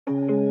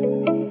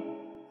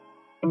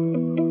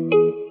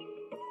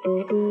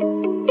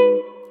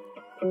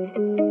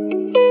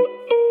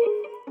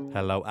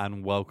Hello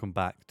and welcome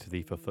back to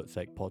the For Foot's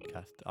Sake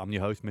podcast. I'm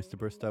your host, Mr.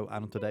 Bristow,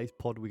 and on today's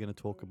pod, we're going to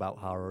talk about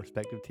how our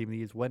respective team of the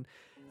years went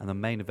and the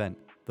main event,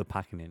 the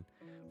Packing In.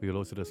 We will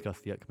also discuss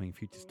the upcoming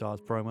Future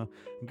Stars promo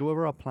and go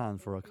over our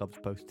plans for our Cubs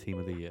Post Team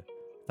of the Year.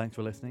 Thanks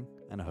for listening,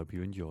 and I hope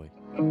you enjoy.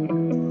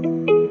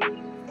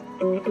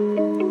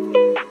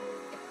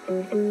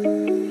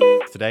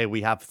 Today,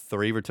 we have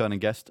three returning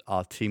guests,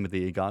 our Team of the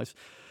Year guys.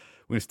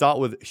 We're going to start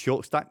with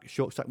Short Stack.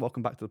 Short Stack,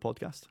 welcome back to the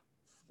podcast.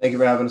 Thank you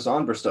for having us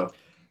on, Bristow.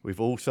 We've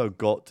also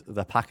got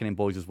the Packing In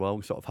boys as well,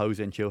 sort of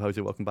Jose and Chill.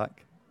 Jose, welcome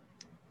back.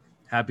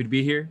 Happy to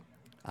be here.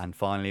 And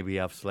finally, we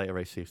have Slater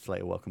AC.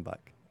 Slater, welcome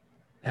back.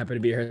 Happy to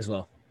be here as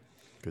well.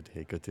 Good to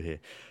hear, good to hear.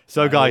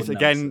 So, guys,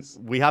 again,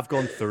 we have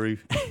gone through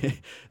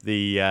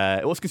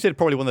it was considered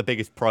probably one of the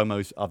biggest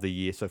promos of the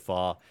year so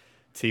far,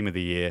 Team of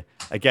the Year.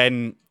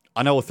 Again,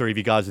 I know all three of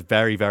you guys are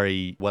very,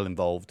 very well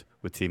involved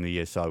with Team of the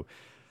Year, so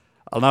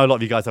I know a lot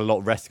of you guys are a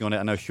lot resting on it.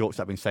 I know Shorts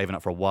have been saving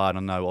up for a while, and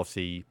I know,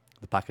 obviously,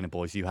 the Packing In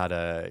boys,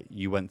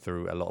 you went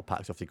through a lot of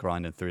packs, obviously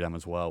grinding through them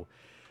as well.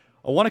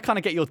 I want to kind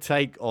of get your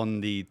take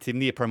on the Team of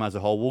the Year promo as a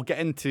whole. We'll get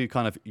into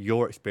kind of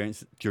your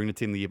experience during the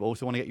Team of the Year, but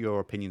also want to get your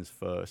opinions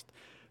first.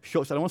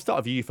 Shorts, I want to start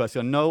with you first.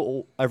 I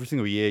know every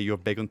single year you're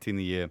big on Team of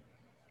the Year.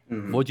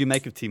 Mm-hmm. What do you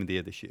make of Team of the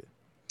Year this year?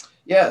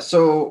 Yeah,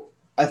 so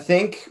I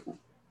think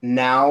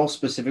now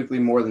specifically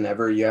more than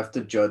ever, you have to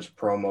judge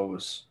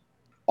promos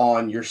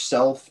on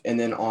yourself and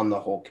then on the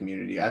whole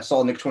community. I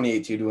saw Nick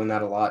 2082 doing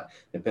that a lot.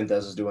 Nick Pintez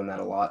is doing that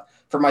a lot.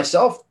 For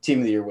myself, Team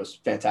of the Year was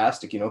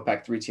fantastic.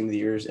 Pack 3 Team of the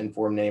Years,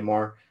 Inform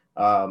Neymar,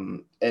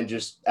 and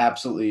just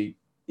absolutely,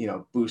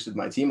 boosted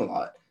my team a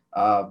lot.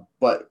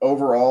 But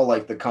overall,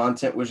 like, the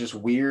content was just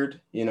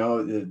weird.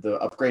 The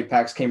upgrade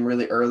packs came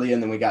really early,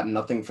 and then we got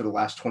nothing for the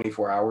last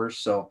 24 hours.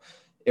 So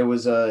it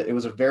was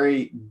a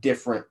very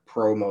different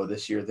promo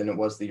this year than it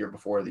was the year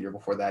before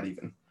that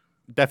even.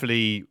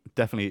 Definitely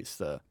it's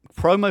the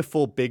promo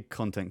for big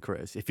content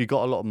creators. If you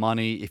got a lot of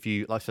money, if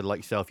you, like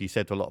yourself, you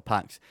said to a lot of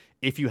packs,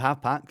 if you have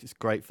packs, it's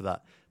great for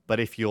that. But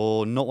if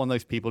you're not one of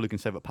those people who can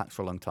save up packs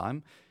for a long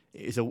time,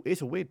 it's a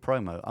weird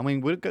promo. I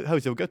mean, we'll go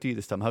to you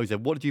this time. Jose,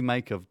 what did you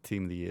make of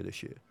Team of the Year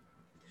this year?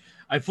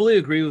 I fully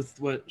agree with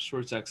what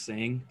Shortstack's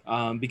saying,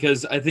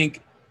 because I think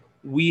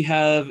we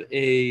have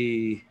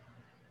a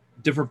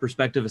different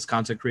perspective as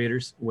content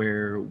creators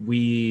where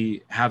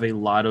we have a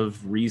lot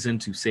of reason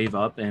to save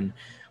up, and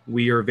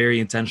we are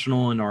very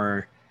intentional in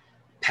our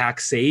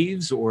pack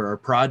saves or our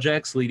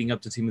projects leading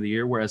up to Team of the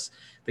Year, whereas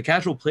the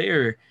casual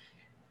player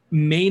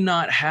may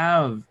not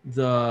have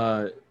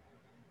the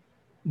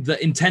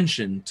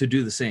intention to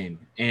do the same.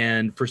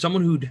 And for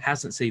someone who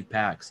hasn't saved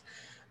packs,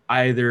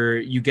 either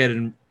you get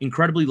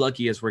incredibly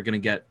lucky, as we're going to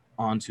get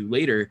onto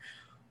later,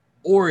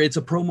 or it's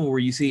a promo where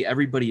you see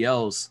everybody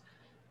else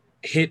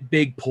hit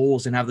big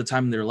pulls and have the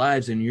time in their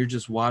lives, and you're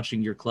just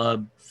watching your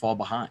club fall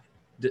behind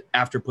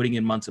after putting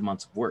in months and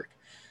months of work.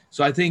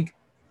 So I think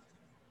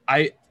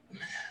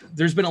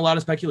there's been a lot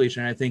of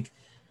speculation. I think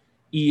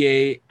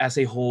EA as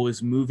a whole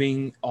is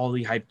moving all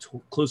the hype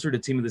closer to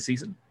Team of the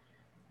Season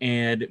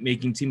and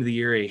making Team of the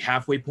Year a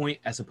halfway point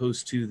as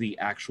opposed to the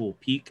actual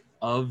peak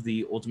of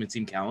the Ultimate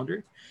Team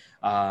calendar.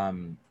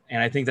 And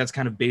I think that's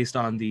kind of based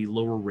on the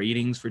lower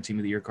ratings for Team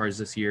of the Year cards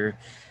this year.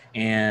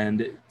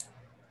 And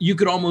you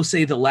could almost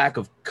say the lack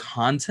of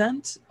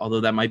content,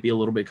 although that might be a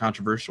little bit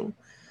controversial.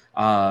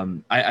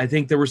 I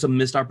think there were some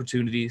missed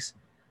opportunities.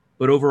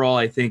 But overall,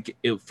 I think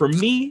for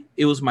me,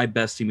 it was my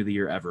best Team of the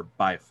Year ever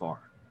by far.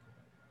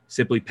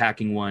 Simply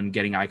packing one,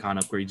 getting icon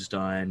upgrades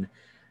done,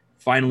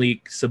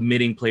 finally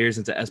submitting players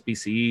into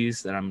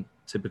SBCs that I'm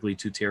typically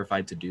too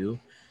terrified to do.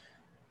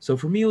 So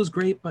for me, it was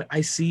great, but I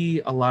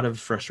see a lot of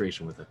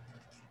frustration with it.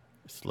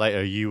 Slater,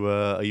 are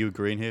you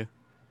agreeing here?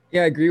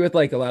 Yeah, I agree with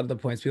like a lot of the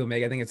points people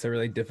make. I think it's a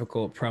really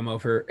difficult promo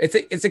for it's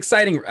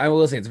exciting. I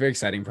will say it's a very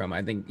exciting promo.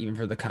 I think even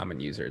for the common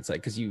user, it's like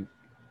because you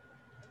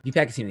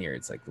pack a Team of the Year,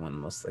 it's like one of the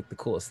most like the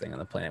coolest thing on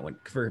the planet.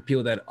 For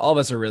people that all of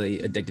us are really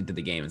addicted to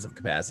the game in some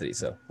capacity.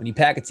 So when you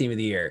pack a Team of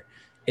the Year,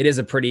 it is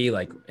a pretty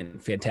like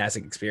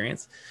fantastic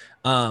experience.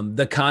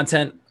 The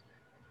content,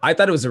 I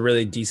thought it was a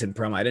really decent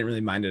promo. I didn't really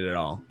mind it at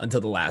all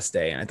until the last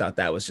day, and I thought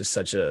that was just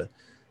such a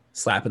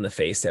slap in the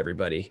face to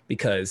everybody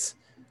because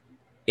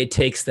it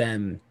takes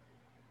them.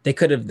 They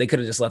could have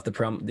just left the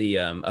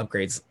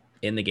upgrades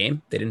in the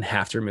game. They didn't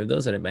have to remove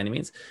those by any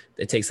means.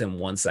 It takes them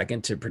 1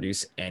 second to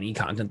produce any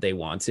content they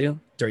want to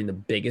during the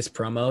biggest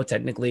promo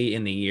technically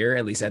in the year,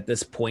 at least at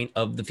this point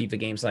of the FIFA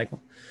game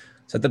cycle.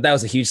 So I thought that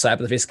was a huge slap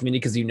in the face community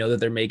because that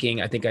they're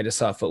making. I think I just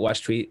saw a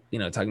Footwatch tweet,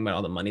 talking about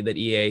all the money that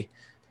EA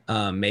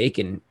make,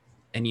 and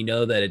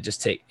that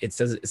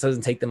it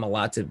doesn't take them a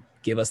lot to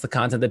give us the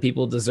content that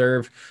people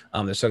deserve.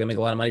 They're still gonna make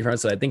a lot of money from it.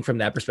 So I think from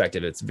that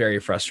perspective, it's very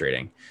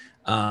frustrating.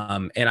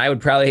 And I would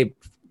probably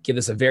give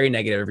this a very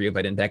negative review if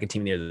I didn't pack a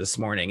Team of the Year this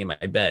morning in my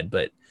bed,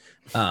 but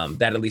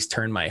that at least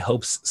turned my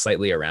hopes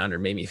slightly around or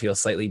made me feel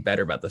slightly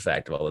better about the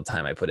fact of all the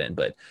time I put in.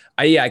 But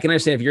I can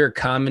understand if you're a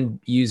common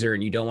user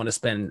and you don't want to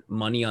spend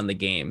money on the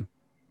game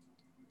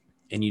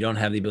and you don't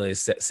have the ability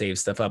to save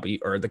stuff up,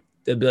 or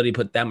the ability to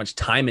put that much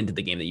time into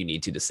the game that you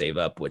need to save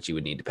up what you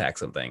would need to pack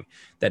something,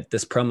 that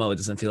this promo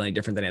doesn't feel any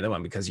different than the other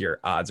one because your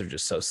odds are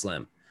just so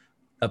slim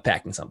of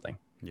packing something.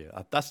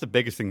 Yeah, that's the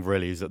biggest thing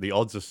really, is that the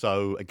odds are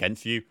so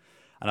against you.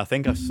 And I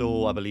think I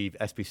believe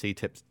SBC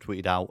Tips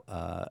tweeted out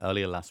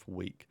earlier last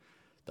week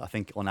that I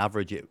think on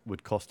average it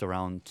would cost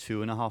around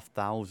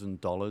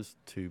 $2,500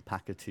 to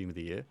pack a Team of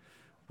the Year,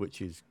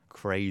 which is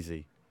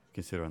crazy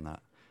considering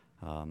that.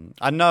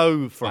 I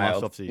know from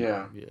us, obviously,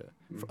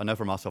 I know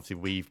from us,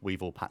 obviously,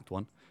 we've all packed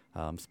one.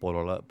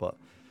 Spoiler alert, but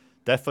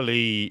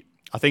definitely,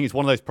 I think it's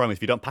one of those promos.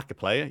 If you don't pack a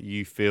player,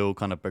 you feel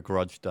kind of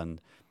begrudged. And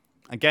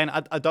again,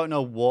 I don't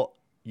know what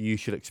you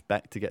should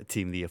expect to get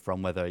Team of the Year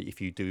from. Whether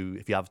if you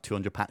have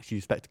 200 packs, you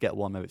expect to get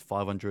one. Maybe it's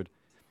 500.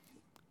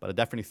 But I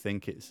definitely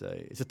think it's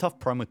a tough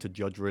promo to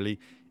judge, really,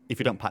 if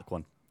you don't pack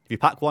one. If you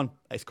pack one,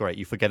 it's great.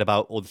 You forget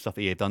about all the stuff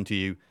that EA done to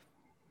you.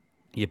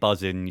 You're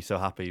buzzing, you're so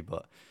happy.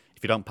 But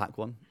if you don't pack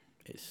one,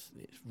 it's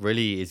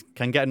really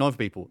can get annoying for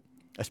people.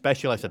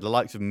 Especially, like I said, the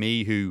likes of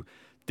me who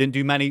didn't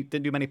do many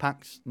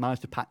packs,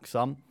 managed to pack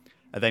some,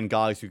 and then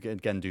guys who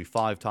again do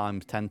 5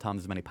 times, 10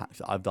 times as many packs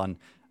that I've done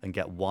and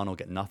get one or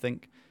get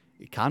nothing.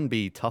 It can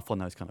be tough on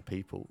those kind of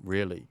people,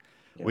 really.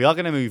 Yeah. We are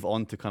going to move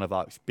on to kind of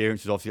our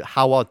experiences, obviously,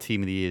 how our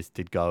Team of the Years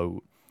did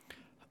go.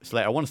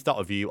 Slater, I want to start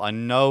with you. I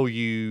know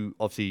you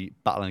obviously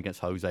battling against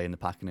Jose in the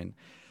packing in.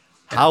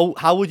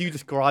 How would you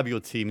describe your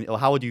team, or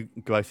how would you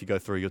go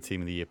through your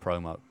Team of the Year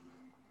promo?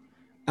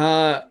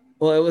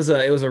 Well, it was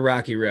a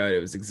rocky road. It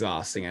was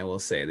exhausting. I will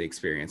say the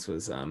experience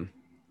was,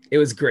 it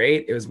was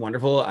great. It was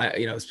wonderful.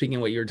 Speaking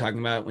of what you were talking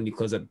about when you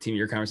closed up the Team of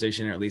Year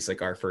conversation, or at least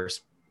like our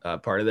first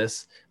part of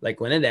this, like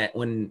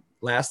when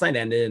last night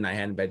ended and I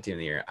hadn't bet Team of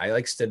the Year, I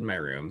like stood in my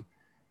room,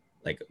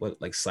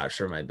 like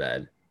slouched over my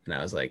bed, and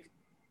I was like,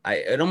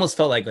 it almost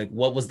felt like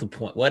what was the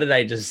point? What did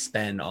I just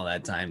spend all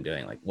that time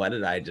doing? Like, what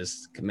did I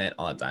just commit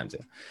all that time to?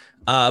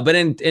 But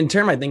in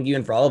term, I think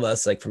even for all of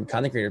us, like from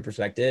content creator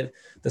perspective,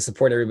 the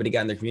support everybody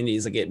got in their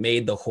communities, like it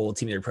made the whole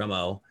Team of the Year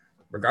promo,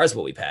 regardless of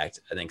what we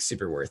packed, I think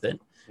super worth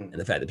it. And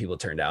the fact that people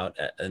turned out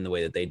in the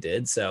way that they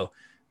did. So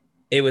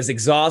it was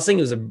exhausting.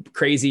 It was a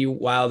crazy,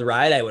 wild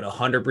ride. I would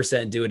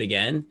 100% do it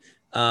again.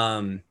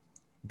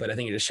 But I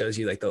think it just shows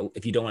you like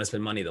if you don't want to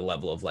spend money, the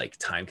level of like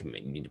time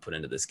commitment you need to put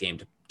into this game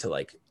to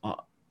like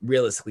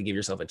realistically give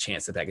yourself a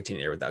chance to pack a Team of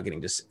the Year without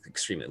getting just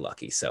extremely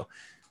lucky. So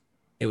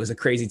it was a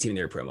crazy Team of the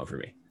Year promo for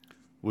me.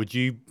 Would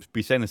you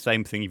be saying the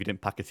same thing if you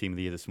didn't pack a Team of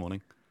the Year this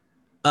morning?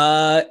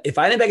 If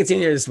I didn't pack a Team of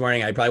the Year this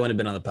morning, I probably wouldn't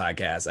have been on the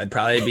podcast. I'd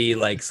probably be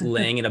like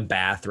laying in a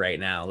bath right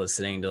now,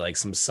 listening to like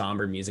some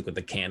somber music with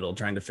a candle,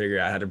 trying to figure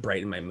out how to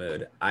brighten my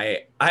mood.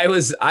 I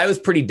was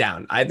pretty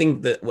down. I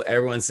think that what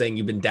everyone's saying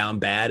you've been down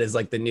bad is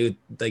like the new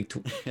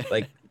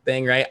like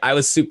thing, right? I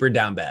was super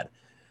down bad.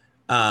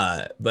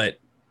 But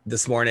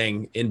this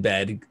morning in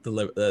bed,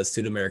 the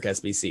Studio America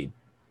SBC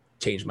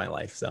changed my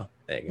life. So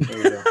there you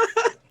go.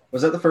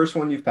 Was that the first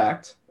one you've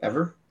packed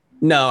ever?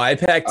 No, I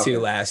packed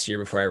 2 last year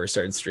before I ever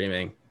started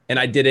streaming, and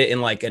I did it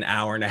in like an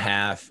hour and a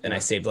half, and I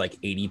saved like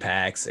 80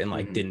 packs, and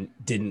like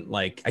didn't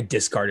like I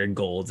discarded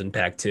golds and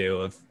packed 2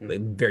 of like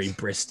very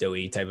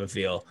Bristow-y type of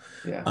feel.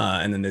 Yeah.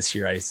 And then this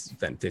year I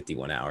spent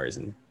 51 hours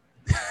and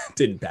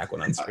didn't pack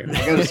one on stream.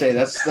 I gotta say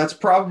that's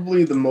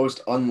probably the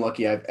most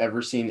unlucky I've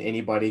ever seen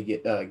anybody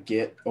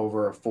get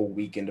over a full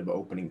weekend of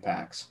opening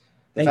packs.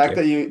 The fact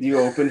that you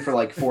opened for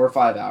like 4 or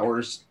 5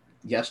 hours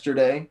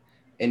yesterday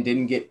and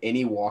didn't get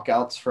any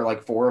walkouts for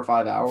like 4 or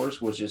 5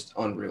 hours was just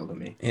unreal to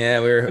me.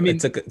 Yeah, it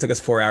took us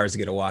 4 hours to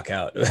get a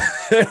walkout.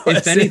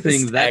 If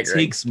anything, that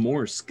takes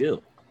more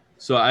skill.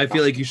 So I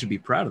feel like you should be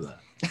proud of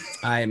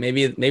that.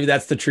 Maybe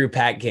that's the true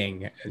pack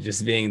king,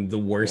 just being the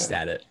worst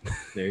at it.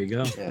 There you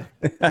go. Yeah,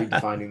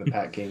 redefining the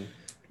pack king.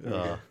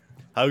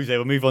 Jose,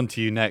 we'll move on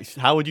to you next.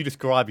 How would you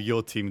describe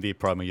your Team of the Year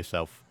promo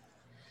yourself?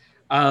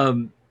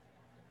 A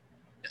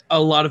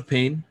lot of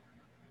pain.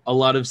 A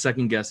lot of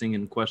second guessing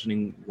and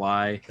questioning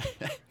why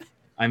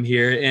I'm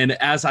here. And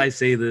as I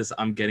say this,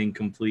 I'm getting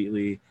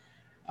completely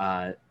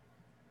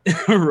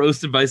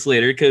roasted by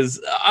Slater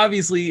because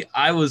obviously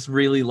I was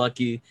really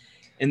lucky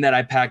in that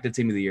I packed a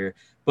Team of the Year.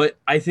 But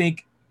I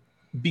think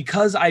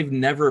because I've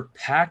never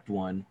packed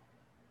one,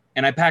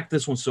 and I packed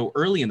this one so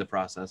early in the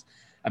process,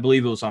 I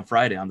believe it was on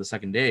Friday on the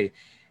second day,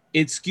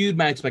 it skewed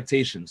my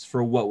expectations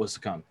for what was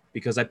to come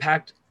because I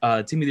packed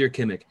Team of the Year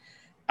Kimmich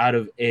out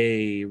of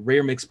a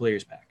rare mixed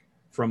players pack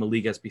from a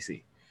League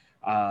SBC.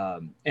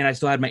 And I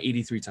still had my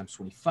 83 times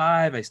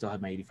 25. I still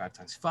had my 85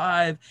 times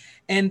 5.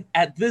 And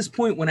at this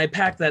point, when I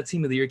packed that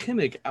Team of the Year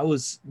Kimmich, I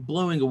was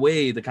blowing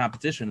away the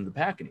competition in the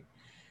packing.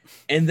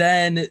 And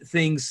then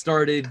things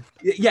started,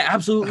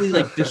 absolutely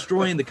like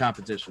destroying the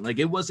competition. Like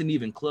it wasn't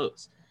even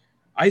close.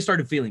 I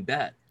started feeling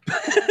bad.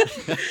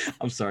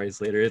 I'm sorry,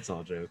 Slater. It's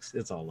all jokes.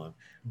 It's all love.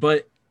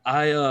 But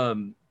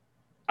I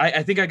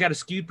think I got a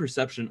skewed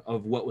perception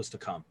of what was to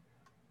come.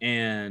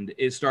 And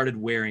it started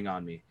wearing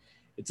on me.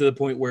 To the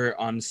point where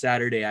on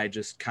Saturday, I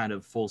just kind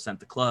of full sent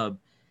the club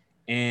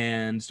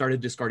and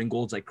started discarding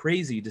golds like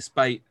crazy,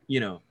 despite,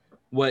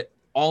 what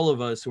all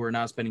of us who are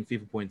not spending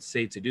FIFA points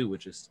say to do,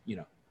 which is,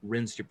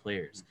 rinse your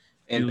players.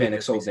 And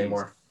Panic Sold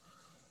Neymar.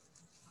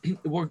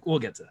 We'll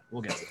get to that.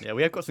 We'll get to that. Yeah,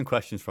 we have got some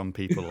questions from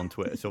people on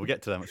Twitter, so we'll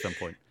get to them at some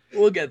point.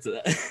 We'll get to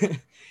that.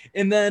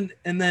 and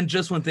then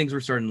just when things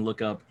were starting to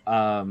look up,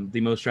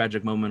 the most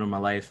tragic moment of my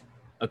life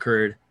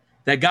occurred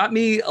that got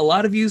me a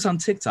lot of views on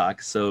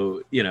TikTok.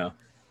 So,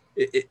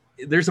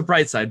 there's a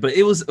bright side, but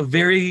it was a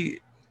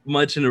very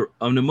much an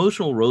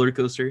emotional roller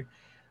coaster.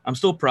 I'm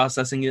still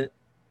processing it.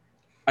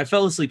 I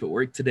fell asleep at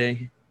work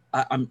today.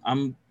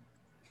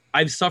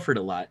 I've suffered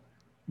a lot,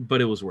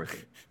 but it was worth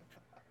it.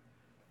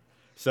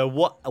 So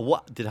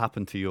what did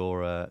happen to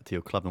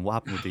your club, and what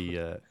happened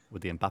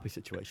with the Mbappe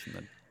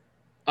situation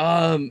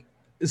then?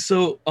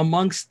 So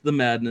amongst the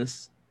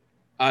madness,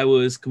 I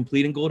was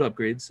completing gold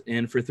upgrades,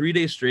 and for 3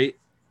 days straight,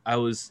 I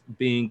was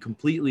being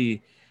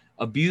completely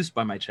abused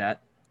by my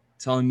chat,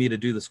 telling me to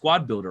do the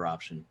squad builder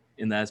option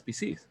in the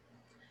SBCs.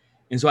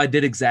 And so I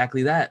did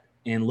exactly that.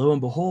 And lo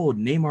and behold,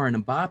 Neymar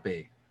and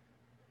Mbappe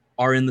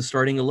are in the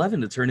starting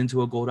 11 to turn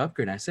into a gold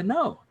upgrade. And I said,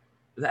 no,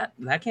 that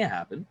can't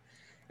happen.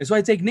 And so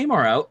I take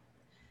Neymar out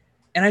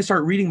and I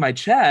start reading my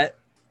chat,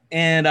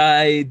 and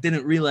I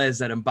didn't realize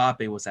that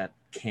Mbappe was at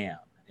cam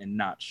and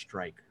not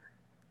striker.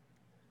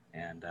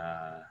 And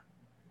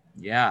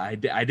I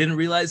didn't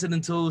realize it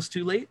until it was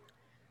too late.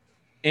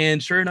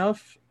 And sure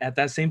enough, at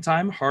that same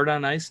time, Hard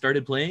on Ice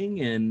started playing,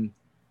 and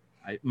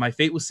my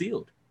fate was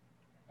sealed.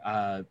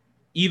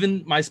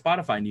 Even my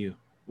Spotify knew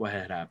what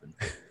had happened.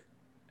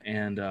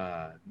 And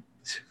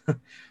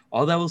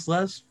all that was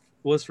left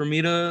was for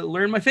me to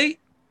learn my fate.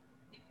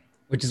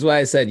 Which is why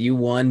I said you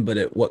won, but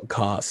at what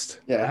cost?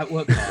 Yeah. At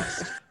what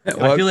cost?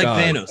 I feel like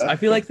Thanos. I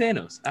feel like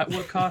Thanos. At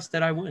what cost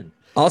did I win?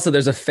 Also,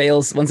 there's a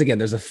fail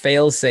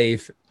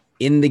safe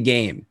in the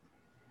game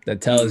that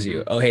tells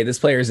you, oh, hey, this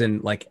player's in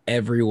like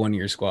every one of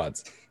your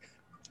squads.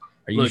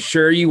 Are you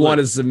sure you want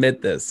to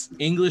submit this?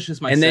 English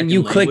is my and then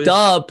you language. Clicked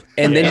up,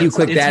 and then you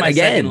clicked that my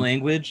again. Second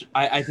language.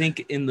 I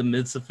think in the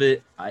midst of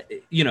it,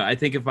 I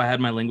think if I had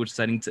my language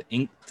setting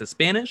to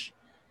Spanish,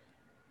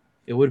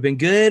 it would have been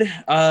good.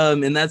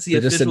 And that's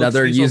the just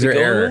another user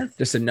error.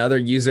 Just another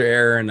user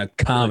error and a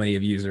comedy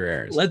of user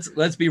errors.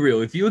 Let's be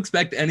real. If you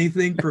expect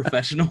anything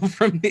professional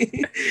from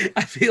me,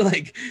 I feel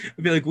like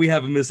we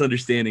have a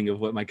misunderstanding of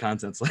what my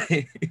content's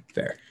like.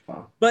 Fair.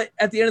 But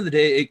at the end of the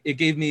day, it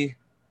gave me,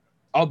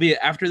 albeit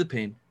after the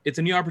pain, it's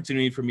a new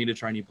opportunity for me to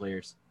try new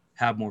players,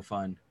 have more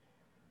fun,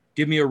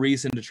 give me a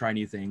reason to try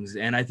new things.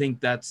 And I think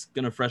that's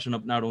going to freshen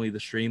up not only the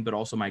stream, but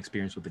also my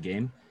experience with the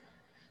game.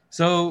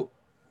 So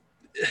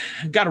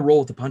got to roll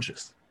with the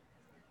punches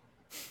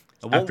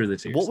after the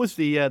tears. What was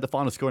the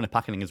final score in the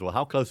packing as well?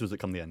 How close was it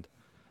come the end?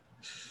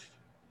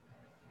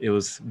 It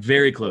was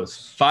very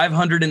close.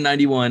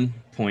 591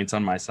 points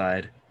on my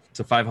side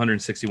to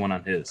 561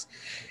 on his.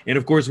 And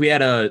of course, we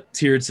had a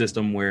tiered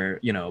system where,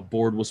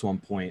 board was 1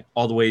 point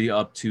all the way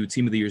up to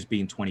Team of the Years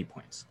being 20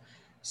 points.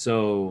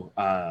 So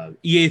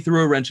EA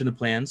threw a wrench into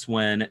plans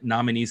when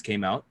nominees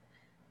came out.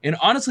 And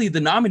honestly,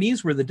 the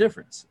nominees were the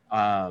difference.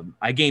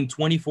 I gained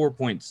 24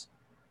 points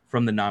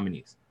from the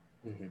nominees.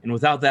 Mm-hmm. And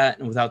without that,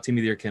 and without Team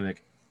of the Year Kimmich,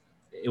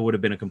 it would have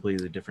been a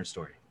completely different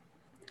story.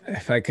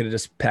 If I could have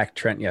just packed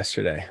Trent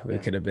yesterday, we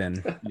could have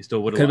been. You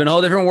still would have. Could have been a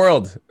whole different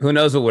world. Who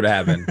knows what would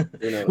have happened?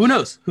 Who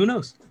knows?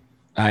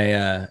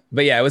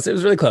 But yeah, it was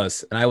really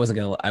close, and I wasn't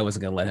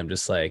gonna let him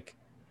just like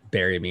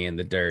bury me in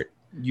the dirt.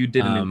 You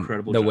did an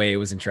incredible job. Way it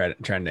was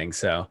trending.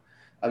 So.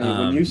 I mean,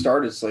 when you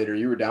started Slater,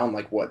 you were down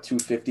like what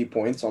 250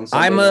 points on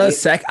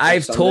Sunday.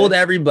 I've told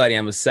everybody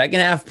I'm a second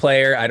half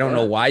player. I don't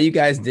know why you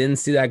guys didn't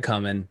see that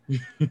coming.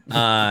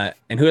 And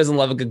who doesn't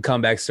love a good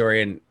comeback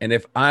story? And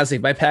if honestly,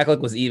 if my pack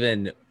luck was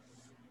even,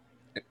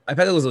 my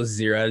pack luck was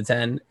 0 out of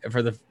 10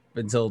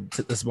 until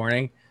this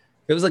morning.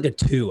 If it was like a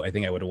 2, I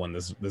think I would have won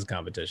this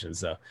competition.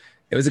 So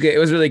it was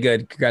really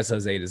good. Congrats,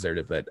 Jose, deserved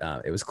it, but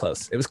it was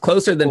close. It was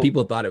closer than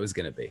people thought it was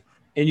going to be.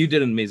 And you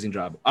did an amazing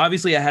job.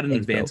 Obviously, I had an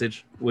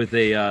advantage with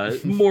a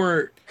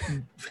more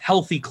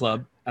healthy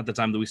club at the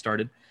time that we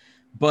started.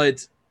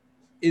 But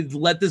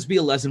let this be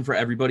a lesson for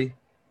everybody,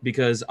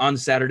 because on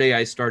Saturday,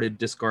 I started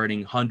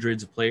discarding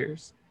hundreds of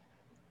players.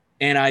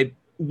 And I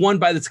won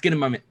by the skin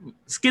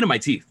of my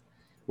teeth.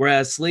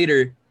 Whereas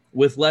Slater,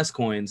 with less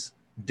coins,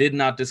 did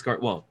not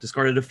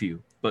discarded a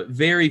few, but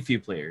very few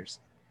players,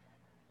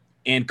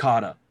 and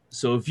caught up.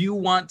 So if you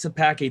want to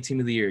pack a Team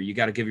of the Year, you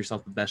got to give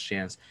yourself the best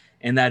chance.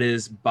 And that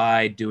is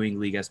by doing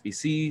League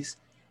SBCs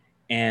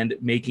and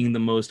making the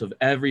most of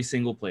every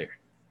single player.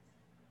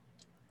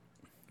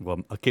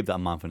 Well, I'll keep that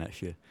in mind for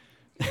next year.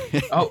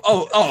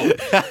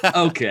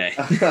 Okay.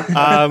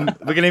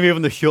 We're going to move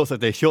on to short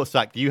stack. Short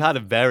stack, you had a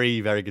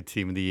very, very good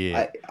Team of the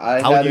Year.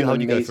 How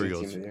did you go through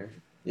yours?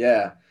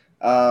 Yeah.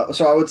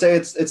 So I would say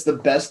it's the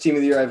best Team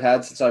of the Year I've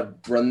had since I've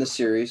run the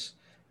series.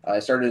 I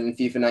started in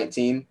FIFA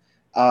 19.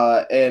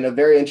 And a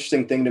very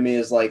interesting thing to me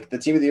is like the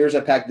Team of the Years I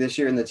packed this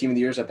year and the Team of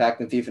the Years I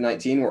packed in FIFA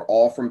 19 were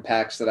all from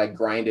packs that I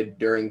grinded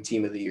during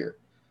Team of the Year.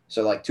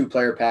 So like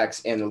 2-player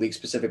packs and the league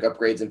specific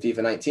upgrades in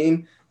FIFA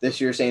 19.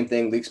 This year, same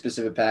thing, league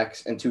specific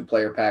packs and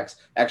 2-player packs.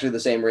 Actually the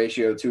same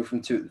ratio, two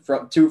from the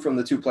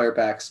 2-player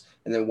packs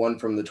and then 1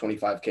 from the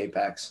 25K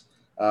packs.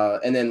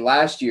 And then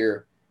last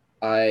year,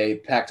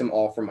 I packed them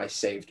all from my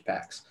saved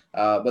packs.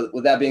 But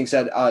with that being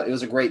said, it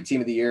was a great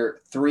team of the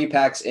year. 3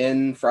 packs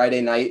in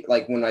Friday night,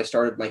 like when I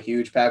started my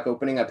huge pack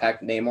opening, I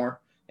packed Neymar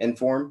in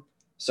form.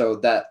 So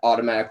that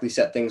automatically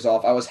set things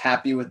off. I was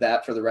happy with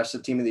that for the rest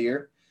of the team of the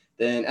year.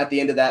 Then at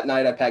the end of that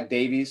night, I packed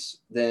Davies.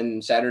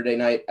 Then Saturday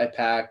night, I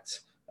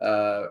packed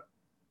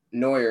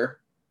Neuer.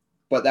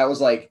 But that was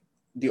like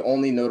the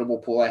only notable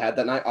pool I had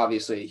that night.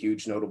 Obviously, a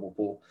huge notable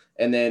pool.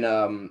 And then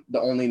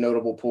the only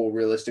notable pool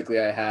realistically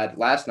I had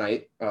last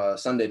night,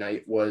 Sunday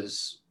night,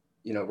 was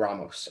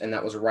Ramos, and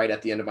that was right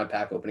at the end of my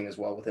pack opening as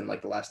well, within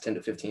like the last 10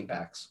 to 15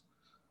 packs.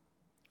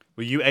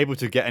 Were you able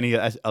to get any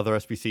other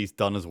SBCs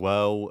done as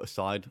well,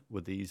 aside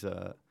with these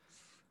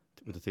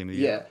with the team of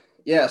the year?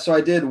 Yeah. So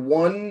I did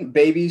 1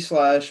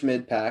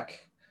 baby/mid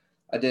pack.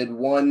 I did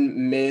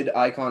 1 mid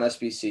icon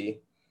SBC.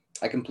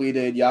 I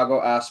completed Iago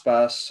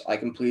Aspas. I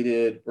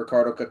completed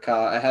Ricardo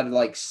Kaká. I had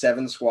like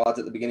 7 squads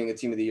at the beginning of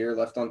team of the year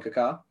left on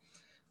Kaká.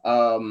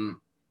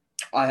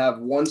 I have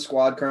 1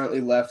 squad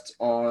currently left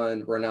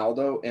on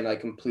Ronaldo, and I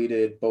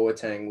completed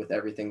Boateng with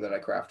everything that I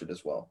crafted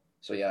as well.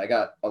 So yeah, I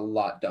got a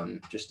lot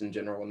done just in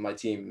general, and my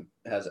team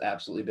has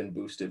absolutely been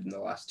boosted in the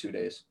last 2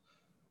 days.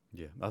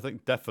 Yeah, I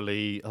think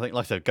definitely. Like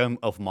I said, going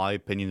off my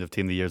opinion of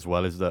team of the year as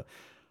well, is that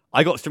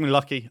I got extremely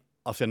lucky.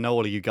 Obviously, I know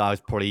all of you guys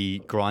probably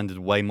grinded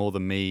way more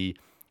than me,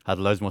 had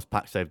loads more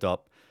packs saved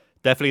up.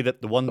 Definitely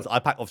the ones I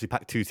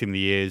packed 2 team of the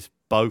years,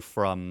 both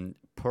from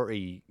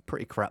pretty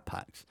crap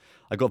packs.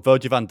 I got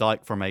Virgil van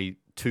Dijk from a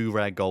 2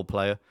 rare gold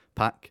player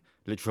pack,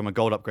 literally from a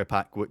gold upgrade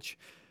pack, which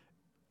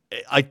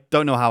I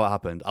don't know how it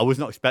happened. I was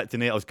not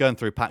expecting it. I was going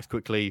through packs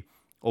quickly.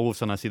 All of a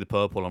sudden, I see the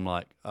purple. I'm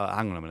like,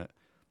 hang on a minute.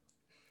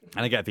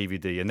 And I get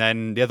VVD. And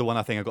then the other one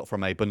I think I got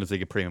from a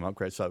Bundesliga premium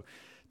upgrade. So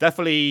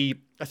definitely,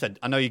 I said,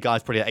 I know you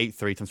guys probably at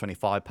 8-3 times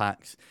 25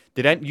 packs.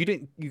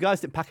 You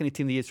guys didn't pack any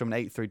team of the years from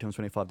an 8-3 times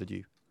 25, did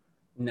you?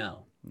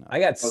 No. I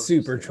got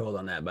super trolled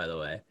on that, by the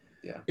way.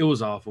 Yeah. It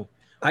was awful.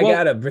 I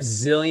got a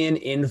Brazilian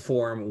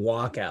inform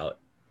walkout,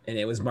 and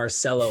it was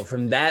Marcelo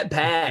from that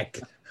pack.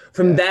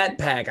 That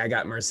pack, I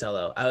got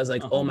Marcelo. I was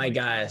like, oh my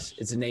gosh,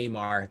 it's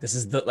Neymar. This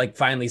is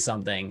finally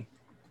something.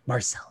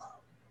 Marcelo.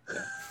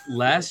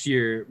 Last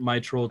year, my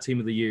troll team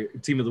of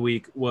the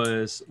week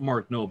was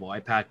Mark Noble. I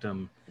packed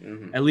him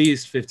at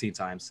least 15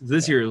 times.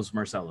 This year it was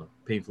Marcelo,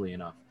 painfully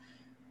enough.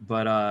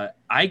 But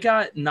I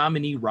got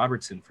nominee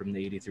Robertson from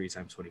the 83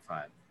 times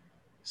 25.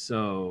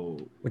 So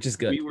which is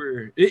good.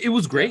 It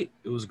was great.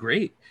 It was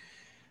great.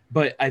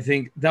 But I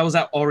think that was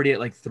already at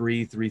like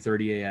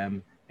 3:30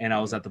 a.m. and I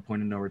was at the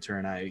point of no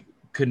return. I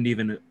couldn't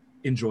even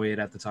enjoy it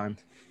at the time.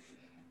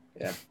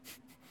 Yeah.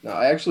 No,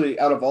 I actually,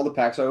 out of all the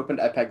packs I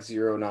opened, I packed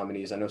 0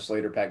 nominees. I know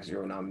Slater packed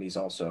 0 nominees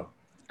also.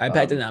 I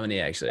packed a nominee,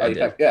 actually. I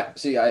did.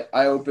 See,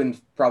 I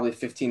opened probably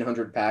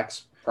 1,500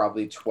 packs,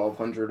 probably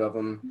 1,200 of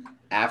them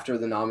after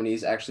the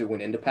nominees actually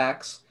went into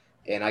packs,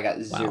 and I got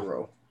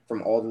 0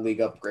 from all the league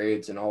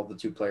upgrades and all the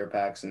 2-player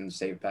packs and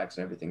save packs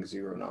and everything,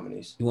 0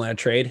 nominees. You want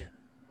to trade?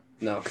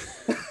 No.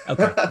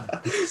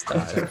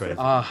 Okay.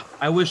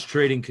 I wish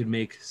trading could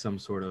make some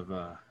sort of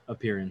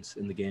appearance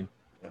in the game.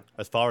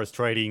 As far as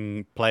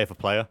trading player for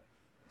player?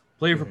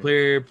 Player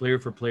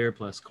for player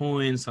plus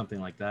coins, something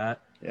like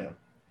that. Yeah.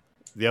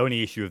 The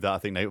only issue with that, I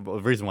think, the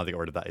reason why they got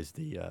rid of that is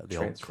the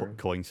old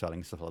coin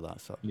selling, stuff like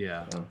that. So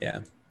yeah.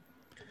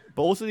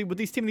 But also with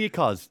these team of the year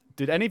cards,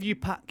 did any of you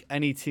pack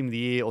any team of the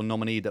year or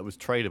nominee that was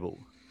tradable,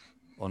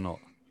 or not?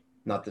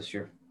 Not this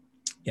year.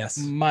 Yes.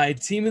 My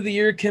team of the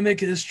year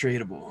Kimmich is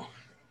tradable.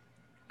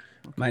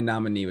 My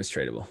nominee was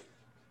tradable.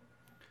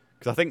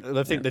 Because I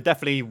think they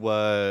definitely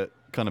were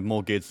kind of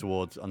more geared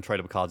towards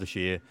untradeable cards this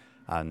year.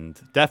 And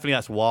definitely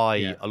that's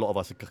why a lot of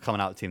us are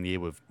coming out of Team of the Year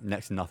with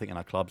next to nothing in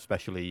our club,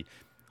 especially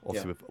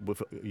obviously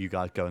with you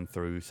guys going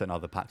through certain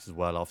other packs as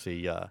well.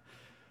 Obviously,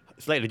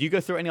 Slater, did you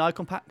go through any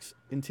icon packs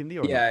in Team of the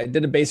Year? Yeah, I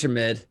did a base or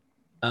mid.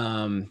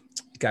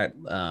 Got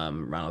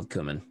Ronald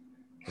Koeman,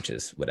 which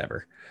is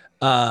whatever.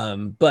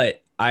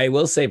 But I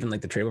will say from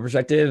like the tradable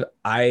perspective,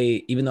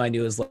 even though I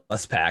knew it was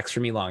less packs for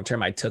me long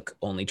term, I took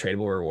only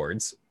tradable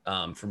rewards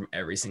from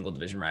every single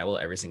division rival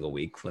every single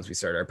week once we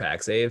started our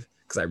pack save,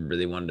 because I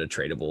really wanted a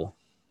tradable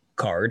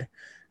card,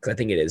 because I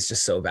think it is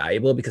just so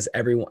valuable. Because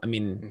everyone, I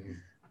mean,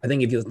 I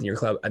think if you look in your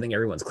club, I think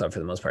everyone's club for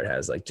the most part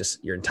has like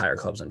just your entire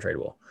club's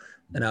untradeable.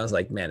 And I was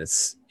like, man,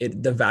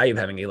 the value of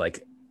having a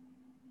like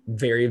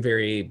very,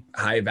 very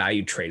high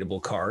value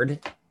tradable card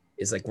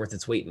is like worth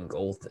its weight in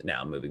gold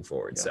now moving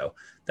forward. Yeah. So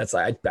that's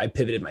like, I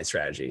pivoted my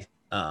strategy.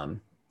 I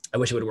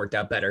wish it would have worked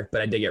out better,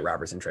 but I did get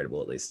Robertson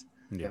tradable at least.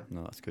 Yeah,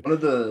 no, that's good.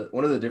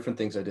 One of the different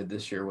things I did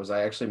this year was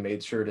I actually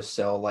made sure to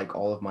sell like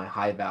all of my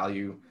high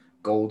value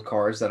gold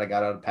cards that I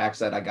got out of packs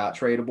that I got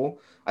tradable.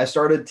 I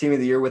started Team of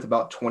the Year with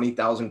about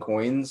 20,000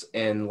 coins,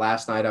 and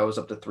last night I was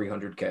up to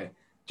 300K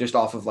just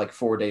off of like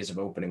 4 days of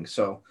opening.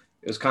 So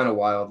it was kind of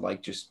wild,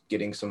 like just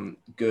getting some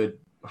good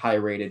high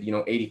rated,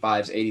 85s,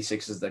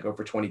 86s that go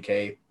for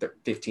 20K,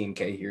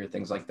 15K here,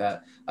 things like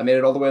that. I made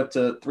it all the way up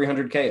to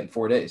 300K in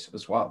 4 days. It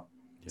was wild.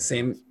 Yeah.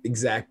 Same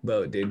exact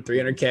boat, dude.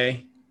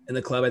 300K in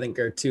the club, I think,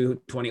 are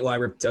 220. Well, I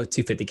ripped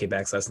 250K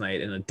backs last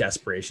night in a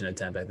desperation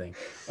attempt, I think.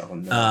 Oh,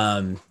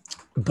 no.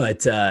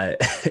 But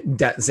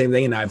that same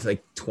thing, and I have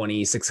like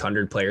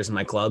 2,600 players in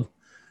my club,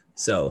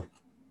 so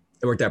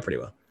it worked out pretty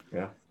well.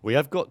 Yeah.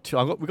 We've got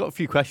a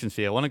feir questions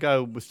here. I want to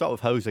go. We'll start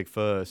with Jose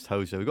first.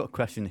 Jose, we've got a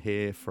question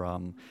here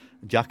from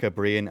Jack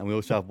O'Brien, and we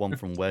also have one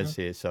from Wes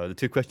here. So the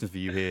two questions for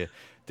you here: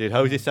 did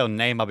Jose sell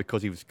Neymar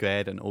because he was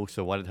scared, and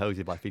also why did Jose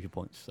buy FIFA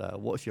points?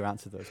 What's your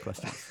answer to those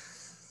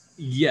questions?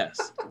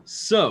 Yes.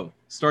 So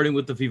starting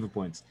with the FIFA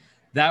points,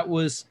 that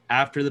was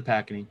after the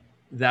packing.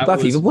 That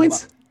About was FIFA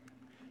points?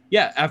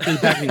 Yeah, after the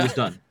packing was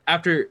done.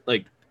 After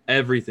like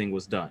everything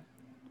was done.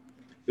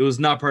 It was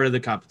not part of the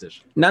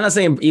competition. Not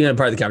saying even a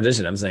part of the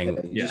competition. I'm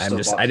saying Yeah,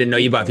 I didn't know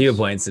you bought FIFA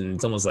points, and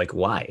it's almost like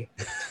why?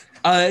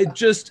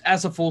 Just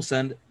as a full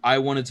send, I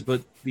wanted to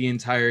put the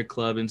entire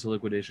club into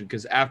liquidation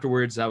because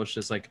afterwards that was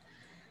just like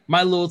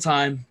my little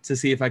time to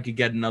see if I could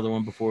get another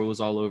one before it was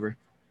all over.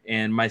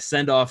 And my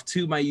send off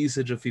to my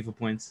usage of FIFA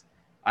points,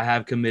 I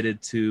have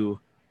committed to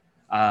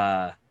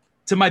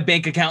my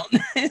bank account,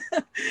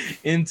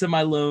 into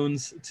my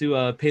loans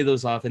to pay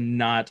those off and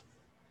not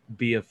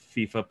be a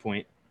FIFA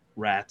point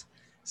rat.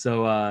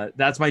 So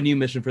that's my new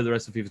mission for the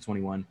rest of FIFA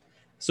 21.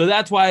 So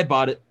that's why I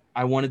bought it.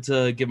 I wanted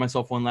to give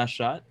myself one last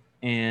shot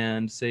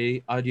and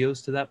say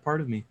adios to that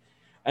part of me.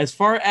 As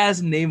far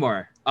as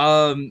Neymar,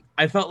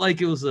 I felt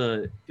like it was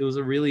a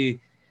really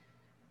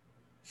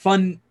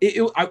fun.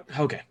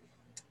 Okay,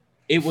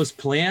 it was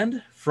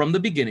planned from the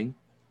beginning.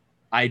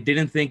 I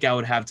didn't think I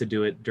would have to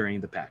do it during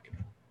the pack.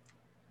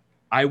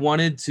 I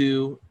wanted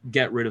to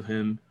get rid of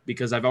him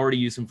because I've already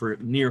used him for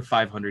near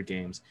 500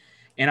 games,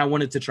 and I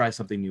wanted to try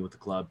something new with the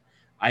club.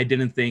 I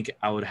didn't think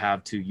I would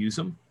have to use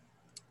him,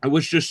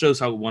 which just shows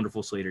how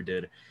wonderful Slater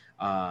did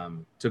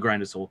to grind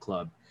his whole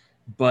club.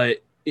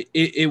 But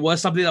it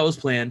was something that was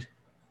planned,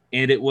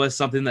 and it was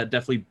something that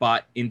definitely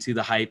bought into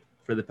the hype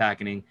for the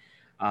packing.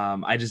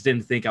 I just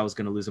didn't think I was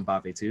going to lose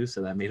Mbappe too,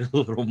 so that made it a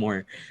little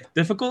more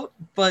difficult.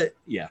 But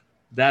yeah,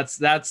 that's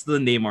the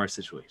Neymar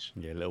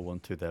situation. Yeah, a little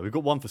 1-2 there. We've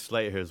got one for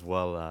Slater here as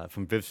well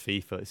from Viv's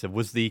FIFA. It said,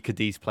 was the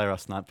Cadiz player I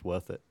snapped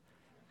worth it?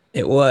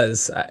 It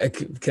was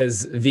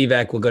because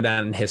Vivek will go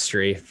down in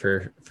history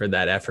for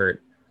that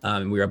effort.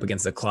 We were up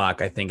against the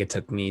clock. I think it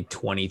took me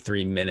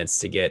 23 minutes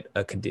to get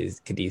a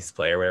Cadiz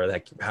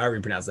player, however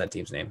you pronounce that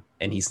team's name,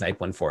 and he sniped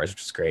one for us,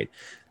 which is great.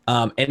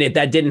 And if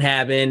that didn't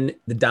happen,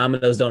 the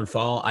dominoes don't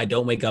fall. I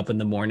don't wake up in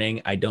the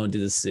morning. I don't do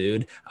the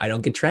Sood. I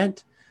don't get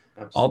Trent.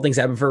 Absolutely. All things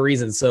happen for a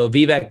reason. So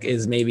Vivek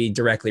is maybe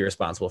directly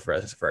responsible for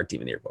us for our team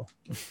in the year goal.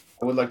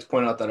 I would like to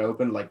point out that I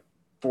opened like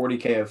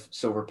 40K of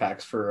silver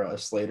packs for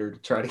Slater to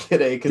try to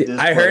get a Cadiz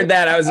I heard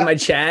that. I was in my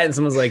chat and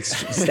someone's like,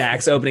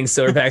 Stacks opening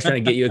silver packs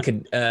trying to get you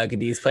a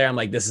Cadiz player. I'm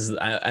like,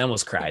 I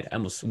almost cried. I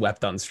almost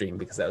wept on stream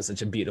because that was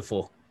such a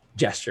beautiful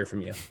gesture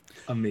from you.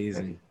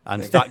 Amazing.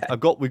 And Stack,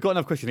 we've got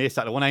another question here,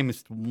 Stack. The one aim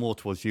is more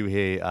towards you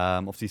here.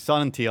 Obviously,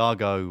 Son and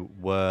Thiago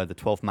were the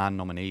 12th man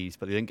nominees,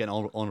 but they didn't get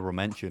an honorable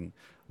mention.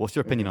 What's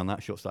your opinion on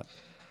that, Short Stack?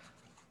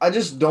 I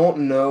just don't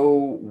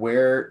know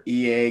where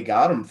EA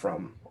got them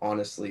from,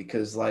 honestly,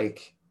 because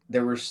like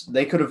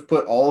they could have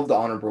put all of the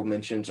honorable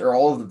mentions or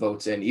all of the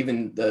votes in,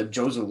 even the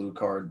Joselu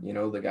card,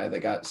 the guy that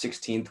got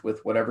 16th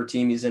with whatever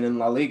team he's in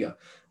La Liga.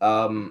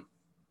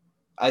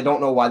 I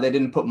don't know why they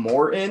didn't put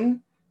more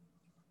in.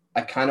 I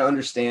kind of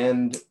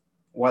understand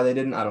why they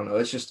didn't. I don't know.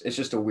 It's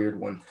just a weird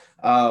one.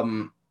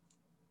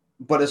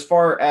 But as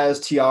far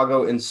as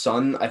Thiago and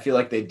Son, I feel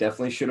like they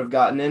definitely should have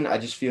gotten in. I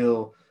just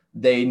feel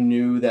they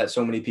knew that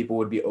so many people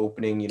would be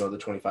opening, the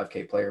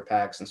 25K player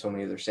packs and so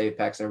many of their save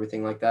packs and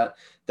everything like that,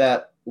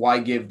 that why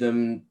give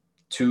them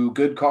two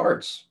good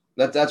cards?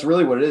 That's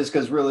really what it is.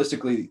 Because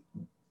realistically,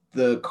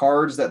 the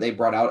cards that they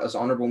brought out as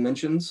honorable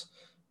mentions,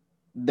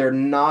 they're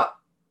not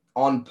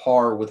on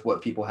par with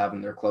what people have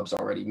in their clubs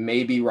already.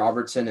 Maybe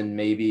Robertson and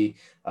maybe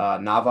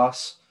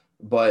Navas,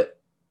 but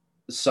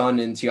Son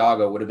and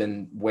Thiago would have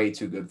been way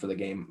too good for the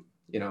game,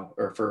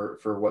 or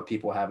for what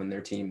people have in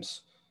their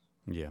teams.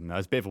 Yeah, no,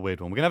 it's a bit of a weird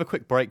one. We're going to have a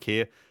quick break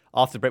here.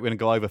 After the break, we're going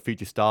to go over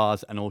future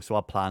stars and also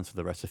our plans for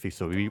the rest of the FIFA.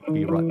 So we'll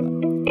be right back.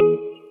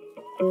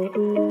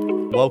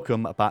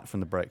 Welcome back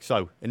from the break.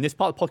 So in this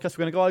part of the podcast,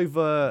 we're going to go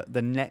over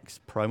the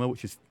next promo,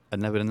 which is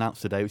never been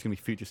announced today, which is going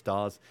to be future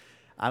stars.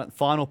 And at the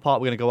final part,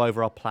 we're going to go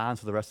over our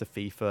plans for the rest of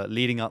FIFA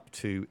leading up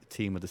to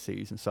Team of the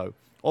Season. So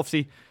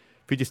obviously,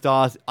 future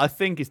stars, I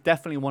think it's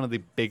definitely one of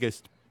the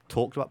biggest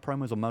talked about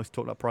promos or most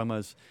talked about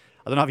promos.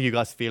 I don't know how you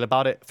guys feel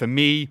about it. For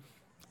me,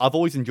 I've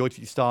always enjoyed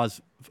Future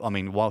Stars. I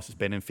mean, whilst it's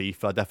been in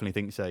FIFA, I definitely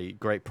think it's a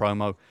great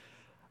promo.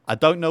 I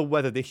don't know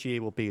whether this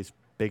year will be as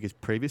big as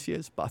previous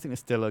years, but I think there's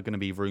still going to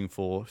be room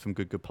for some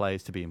good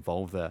players to be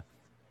involved there.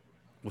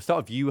 We'll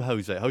start with you,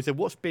 Jose. Jose,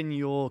 what's been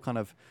your kind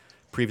of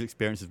previous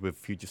experiences with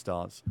Future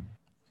Stars?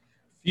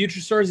 Future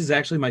Stars is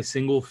actually my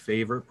single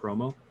favorite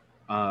promo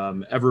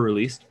ever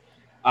released.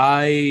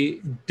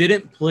 I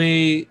didn't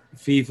play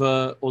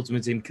FIFA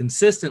Ultimate Team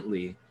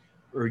consistently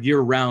or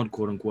year-round,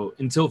 quote-unquote,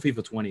 until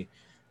FIFA 20.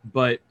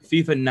 But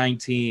FIFA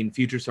 19,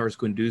 Future Stars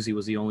Guendouzi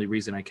was the only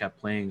reason I kept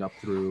playing up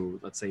through,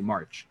 let's say,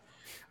 March.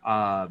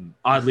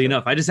 Oddly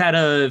enough, I just had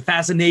a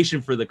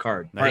fascination for the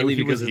card, No, partly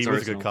he because was it's a good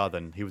Arsenal. card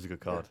then. He was a good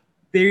card.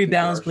 Very Good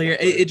balanced Arsenal player.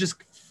 player. It just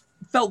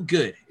felt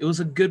good. It was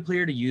a good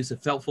player to use.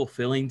 It felt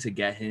fulfilling to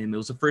get him. It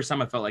was the first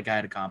time I felt like I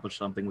had accomplished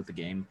something with the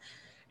game.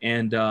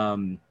 And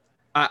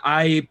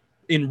I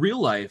in real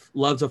life,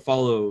 love to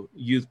follow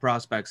youth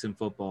prospects in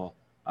football,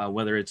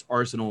 whether it's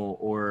Arsenal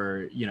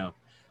or,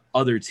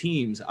 other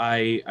teams.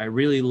 I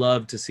really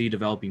love to see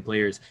developing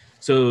players.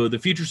 So the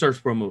Future Stars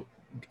promo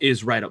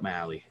is right up my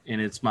alley, and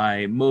it's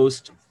my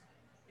most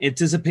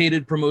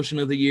anticipated promotion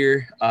of the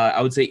year. I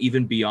would say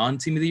even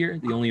beyond Team of the Year.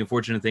 The only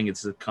unfortunate thing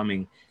is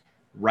coming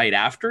right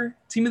after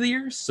Team of the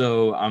Year.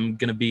 So I'm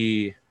going to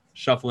be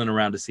shuffling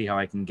around to see how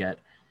I can get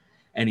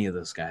any of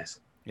those guys.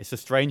 It's a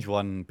strange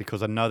one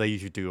because I know they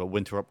usually do a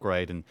winter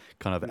upgrade and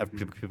kind of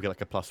people get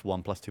like a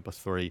 +1, +2,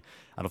 +3. And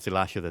obviously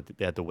last year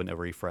they had the winter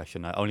refresh,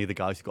 and only the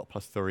guys who got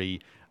 +3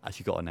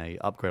 actually got an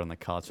upgrade on their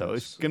card. So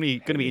it's gonna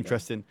be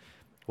interesting.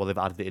 Well, they've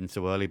added it in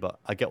so early, but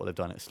I get what they've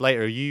done.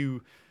 Slater, are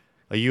you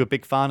a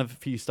big fan of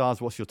Future Stars?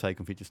 What's your take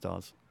on Future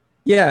Stars?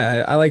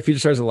 Yeah, I like Future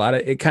Stars a lot.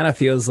 It kind of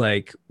feels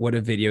like what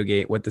this video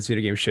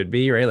game should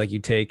be, right? Like you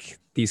take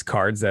these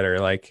cards that are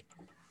like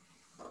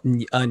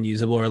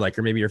unusable or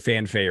maybe your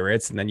fan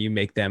favorites, and then you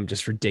make them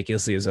just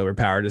ridiculously as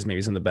overpowered as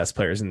maybe some of the best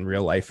players in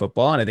real life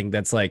football. And I think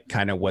that's like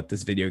kind of what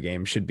this video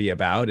game should be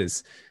about and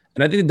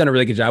I think they've done a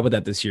really good job with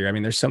that this year. I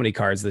mean, there's so many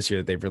cards this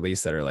year that they've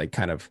released that are like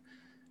kind of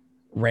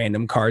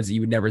random cards that you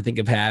would never think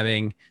of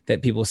having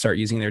that people start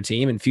using their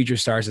team, and Future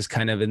Stars is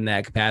kind of in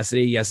that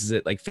capacity. Yes, is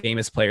it like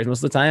famous players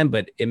most of the time,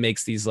 but it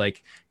makes these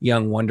like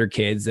young wonder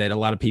kids that a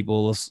lot of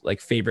people's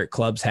like favorite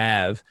clubs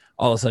have.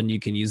 All of a sudden you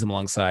can use them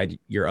alongside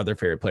your other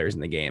favorite players in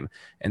the game.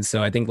 And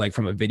so I think like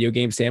from a video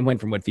game standpoint,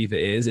 from what FIFA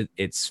is,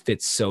 it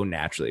fits so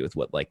naturally with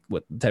what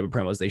type of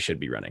promos they should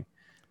be running.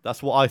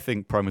 That's what I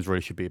think promos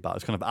really should be about.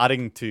 It's kind of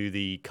adding to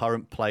the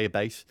current player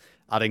base,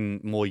 adding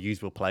more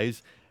usable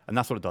players. And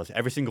that's what it does.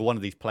 Every single one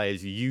of these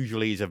players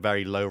usually is a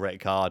very low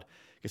rate card.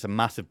 Gets a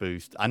massive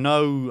boost. I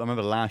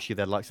remember last year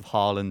they had likes of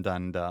Haaland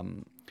and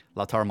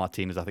Lautaro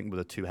Martinez, I think, were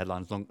the two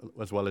headlines,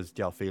 as well as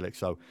João Felix.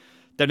 So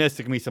there's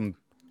going to be some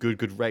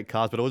good rate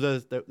cards, but also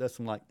there's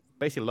some like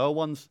basically lower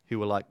ones who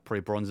were like probably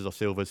bronzes or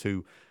silvers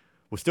who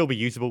will still be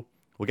usable.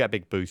 We'll get a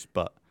big boost,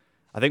 but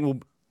I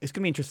think it's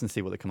going to be interesting to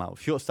see what they come out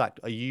with. Short Stack,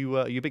 are you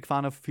a big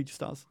fan of Future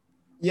Stars?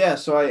 Yeah,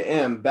 so I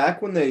am.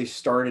 Back when they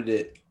started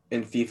it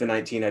in FIFA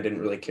 19, I didn't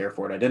really care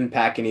for it. I didn't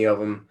pack any of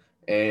them,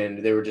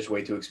 and they were just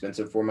way too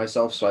expensive for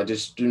myself, so I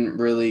just didn't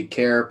really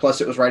care.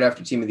 Plus, it was right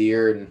after Team of the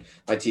Year, and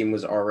my team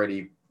was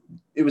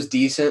it was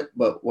decent,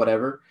 but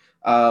whatever.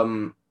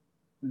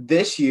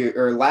 This year,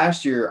 or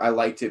last year, I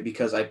liked it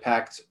because I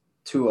packed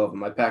two of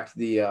them. I packed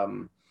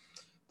the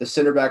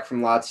center back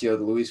from Lazio,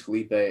 the Luis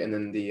Felipe, and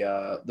then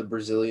the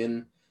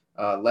Brazilian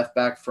left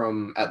back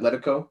from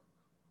Atletico.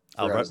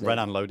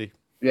 Renan Lodi.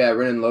 Yeah,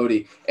 Renan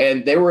Lodi.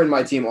 And they were in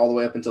my team all the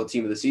way up until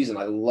team of the season.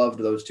 I loved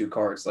those two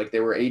cards. Like they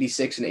were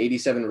 86 and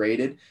 87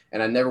 rated,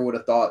 and I never would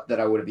have thought that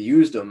I would have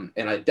used them,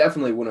 and I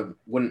definitely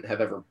wouldn't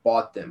have ever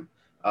bought them.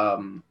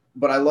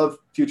 But I love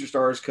Future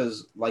Stars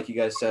because, like you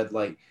guys said,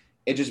 like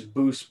it just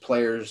boosts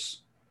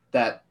players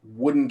that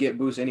wouldn't get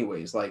boosts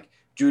anyways. Like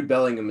Jude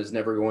Bellingham is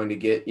never going to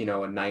get,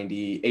 a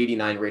 90,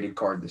 89 rated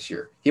card this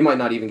year. He might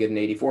not even get an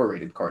 84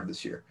 rated card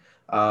this year.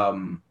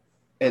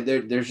 And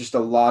there's just a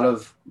lot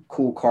of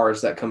cool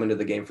cards that come into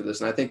the game for this.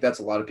 And I think that's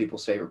a lot of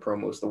people's favorite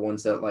promos, the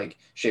ones that like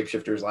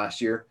Shapeshifters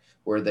last year,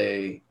 where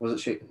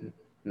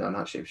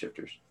not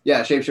Shapeshifters.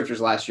 Yeah, Shapeshifters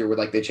last year, where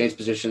like they changed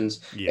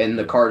positions and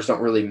the cards don't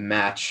really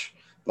match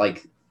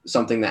like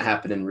something that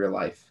happened in real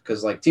life.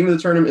 Because like Team of the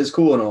Tournament is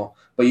cool and all,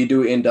 but you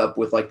do end up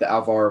with like the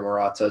Alvaro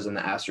Moratas and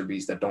the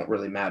Asterbys that don't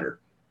really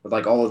matter. But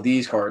like all of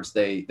these cards,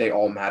 they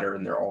all matter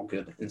and they're all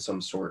good in some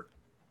sort.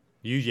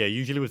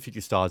 Usually with Future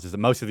Stars is that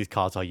most of these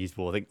cards are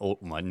usable. I think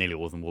nearly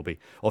all of them will be.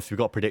 Obviously, we've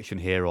got a prediction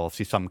here, or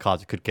obviously some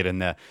cards that could get in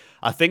there.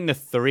 I think the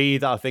three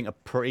that I think are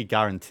pretty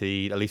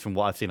guaranteed, at least from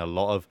what I've seen a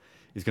lot of,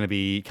 is going to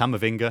be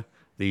Camavinga,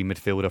 the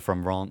midfielder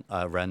from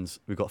Rennes.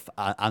 We've got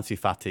Ansu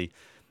Fati.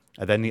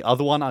 And then the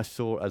other one I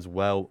saw as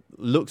well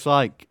looks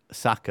like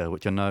Saka,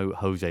 which I know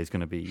Jose is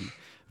going to be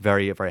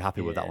very, very happy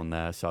with that one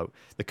there. So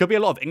there could be a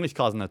lot of English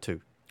cards in there too.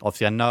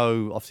 Obviously, I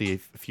know a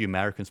few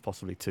Americans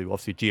possibly too.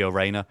 Obviously, Gio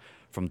Reyna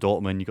from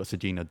Dortmund. You got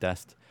Sergino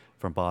Dest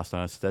from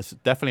Barcelona. So there's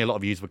definitely a lot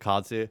of usable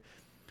cards here.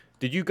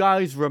 Did you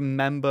guys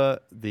remember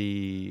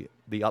the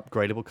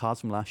upgradable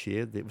cards from last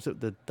year? Was it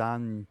the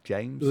Dan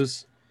James? It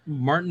was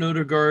Martin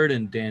Odegaard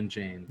and Dan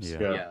James.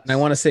 Yeah. Yes. And I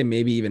want to say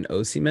maybe even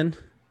Osimhen.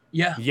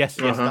 Yeah. Yes,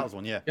 that was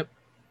one. Yeah. Yep.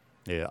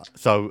 Yeah.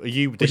 So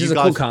which is a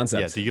cool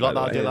concept. Yeah. Do you like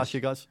that idea last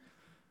year, guys?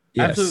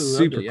 Yeah, Absolutely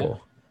super loved it,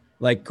 cool.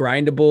 Like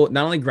grindable,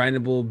 not only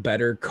grindable,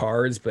 better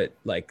cards, but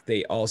like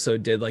they also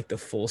did like the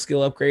full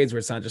skill upgrades where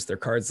it's not just their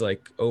cards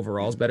like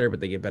overall's better,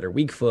 but they get better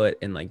weak foot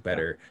and like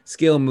better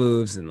skill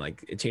moves, and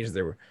like it changes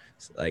their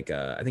like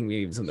I think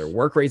maybe even some of their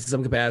work rates in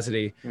some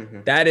capacity.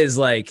 Mm-hmm. That is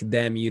like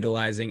them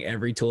utilizing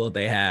every tool that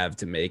they have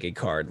to make a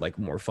card like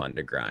more fun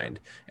to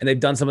grind. And they've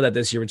done some of that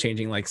this year with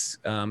changing like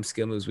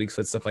skill moves, weak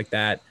foot, stuff like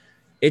that.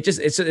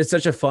 It's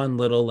such a fun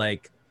little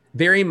like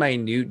very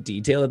minute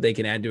detail that they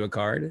can add to a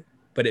card,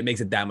 but it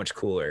makes it that much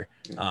cooler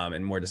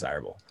and more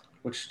desirable.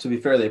 Which, to be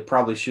fair, they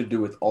probably should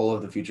do with all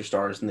of the future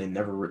stars, and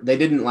they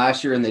didn't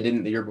last year and they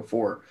didn't the year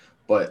before.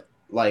 But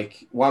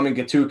like Wyman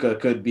Gatuka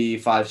could be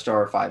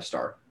 5-star,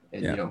 5-star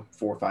in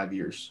 4 or 5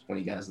 years when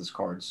he has this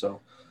card. So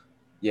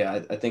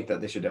yeah, I think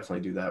that they should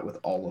definitely do that with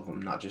all of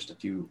them, not just a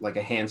few, like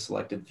a hand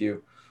selected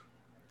few.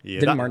 Yeah,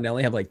 didn't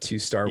Martinelli have like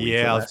 2-star?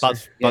 Yeah, I was about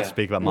to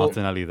speak about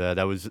Martinelli there.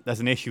 There's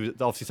an issue.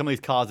 Obviously, some of these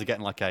cards are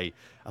getting like a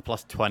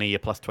plus 20, a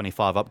plus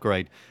 25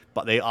 upgrade,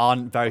 but they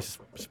aren't very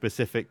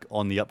specific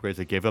on the upgrades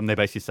they give them. They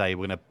basically say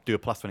we're going to do a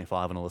plus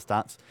 25 on all the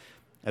stats,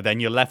 and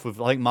then you're left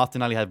with. I think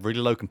Martinelli had really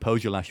low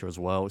composure last year as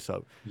well,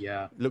 so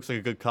yeah, it looks like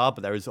a good card,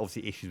 but there is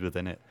obviously issues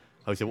within it.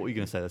 Jose, what were you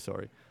going to say there?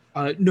 Sorry.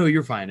 No,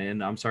 you're fine,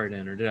 and I'm sorry to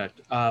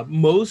interject.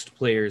 Most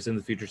players in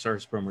the Future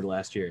Stars promo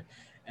last year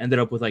ended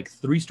up with like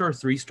 3-star,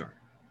 3-star.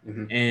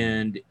 Mm-hmm.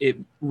 And it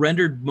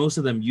rendered most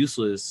of them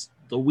useless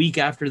the week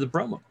after the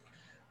promo.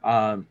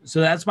 So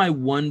that's my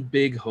one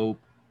big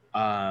hope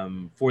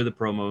for the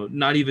promo.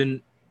 Not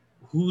even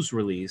who's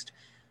released,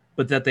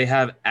 but that they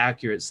have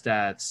accurate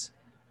stats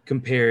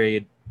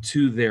compared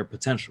to their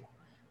potential.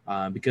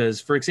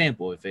 Because, for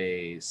example, if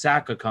a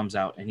Saka comes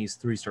out and he's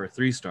 3-star,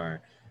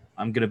 3-star,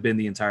 I'm going to bin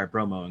the entire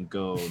promo and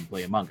go and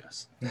play Among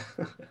Us.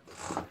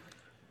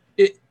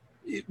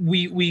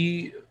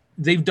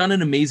 They've done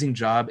an amazing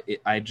job.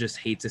 I just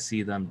hate to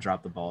see them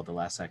drop the ball at the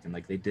last second,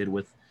 like they did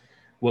with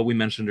what we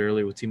mentioned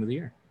earlier with Team of the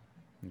Year.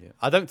 Yeah,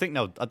 I don't think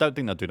they'll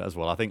do that as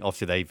well. I think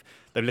obviously they've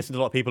listened to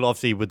a lot of people.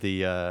 Obviously with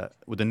the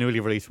newly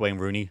released Wayne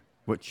Rooney,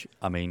 which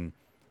I mean,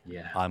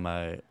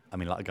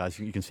 guys,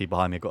 you can see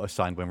behind me, I've got a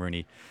signed Wayne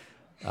Rooney,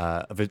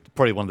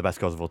 probably one of the best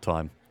guys of all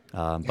time.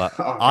 But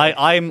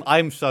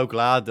I'm so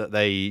glad that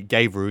they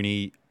gave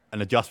Rooney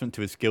an adjustment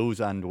to his skills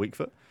and weak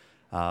foot.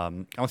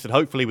 I said,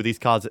 hopefully with these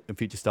cards in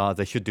Future Stars,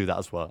 they should do that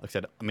as well. Like I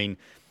said, I mean,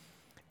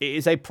 it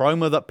is a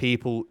promo that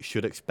people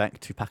should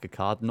expect to pack a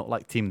card, not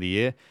like Team of the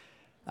Year.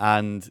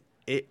 And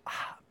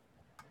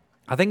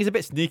I think it's a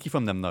bit sneaky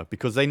from them, though,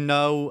 because they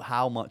know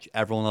how much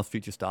everyone loves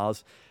Future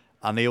Stars.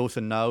 And they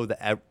also know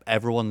that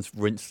everyone's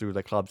rinsed through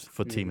their clubs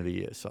for Team of the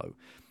Year. So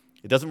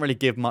it doesn't really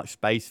give much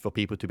space for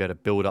people to be able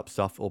to build up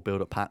stuff or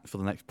build up packs for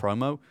the next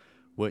promo,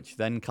 which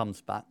then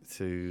comes back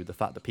to the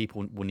fact that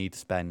people will need to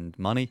spend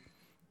money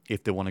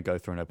if they want to go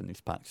through and open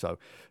these packs. So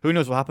who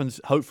knows what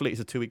happens. Hopefully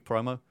it's a 2-week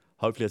promo.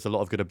 Hopefully there's a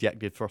lot of good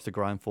objectives for us to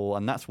grind for.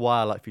 And that's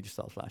why I like Future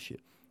Stars last year.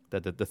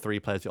 The 3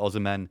 players,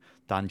 Osimhen,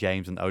 Dan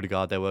James, and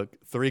Odegaard, they were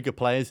 3 good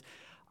players.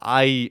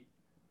 I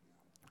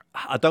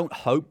don't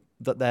hope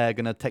that they're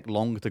going to take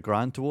long to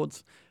grind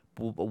towards.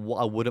 But what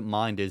I wouldn't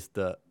mind is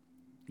that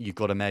you've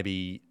got to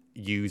maybe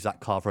use that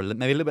card for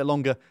maybe a little bit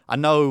longer. I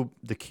know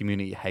the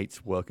community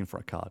hates working for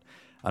a card.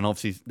 And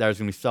obviously there's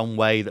going to be some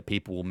way that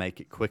people will make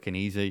it quick and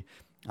easy.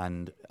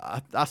 And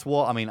that's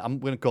what, I mean, I'm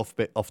going to go a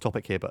bit off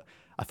topic here, but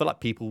I feel like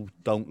people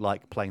don't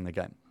like playing the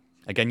game.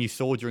 Again, you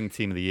saw during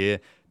Team of the Year,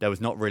 there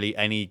was not really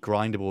any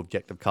grindable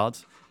objective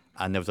cards.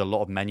 And there was a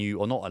lot of menu,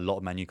 or not a lot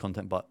of menu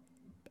content, but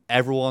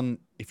everyone,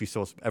 if you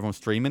saw everyone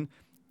streaming,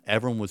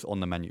 everyone was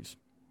on the menus.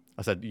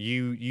 I said,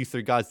 you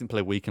 3 guys didn't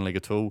play Weekend League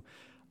at all.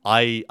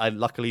 I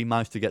luckily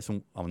managed to get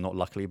some, well, not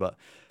luckily, but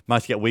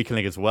managed to get Weekend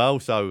League as well.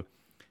 So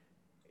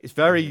it's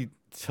very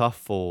tough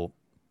for,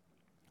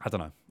 I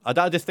don't know.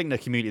 I just think the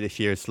community this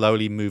year is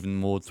slowly moving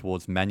more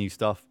towards menu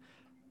stuff.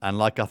 And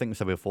like I think we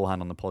said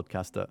beforehand on the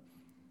podcast, that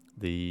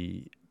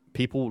the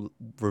people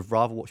would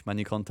rather watch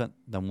menu content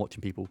than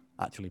watching people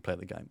actually play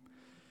the game.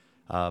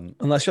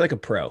 Unless you're like a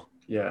pro.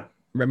 Yeah.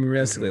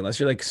 Realistically, unless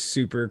you're like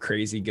super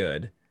crazy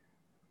good.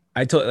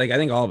 I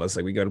think all of us,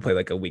 like, we go to play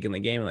like a weekend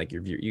league game, and like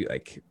your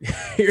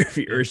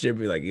viewership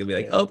be like, you'll be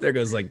like, oh, there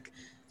goes like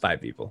 5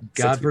 people.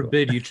 God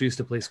forbid you choose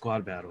to play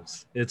squad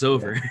battles. It's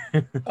over.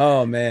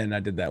 Oh man,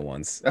 I did that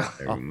once.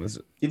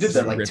 You did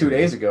that like 2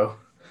 days ago.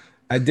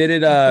 I did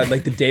it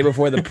like the day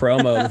before the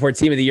promo, before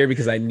Team of the Year,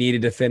 because I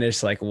needed to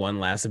finish like one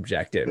last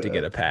objective to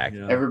get a pack.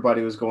 Yeah.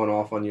 Everybody was going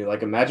off on you.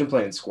 Like, imagine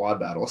playing squad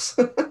battles.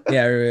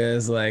 Yeah, it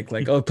was like,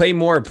 oh, play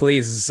more,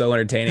 please. This is so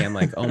entertaining. I'm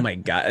like, oh my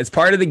God, it's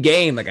part of the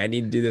game. Like, I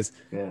need to do this.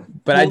 Yeah.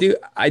 But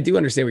I do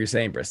understand what you're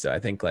saying, Bristow. I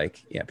think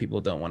like, yeah,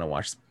 people don't want to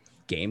watch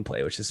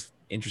gameplay, which is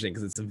interesting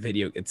because it's a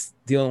video. It's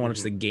they only want to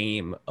watch the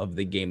game of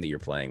the game that you're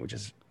playing, which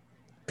is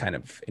kind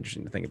of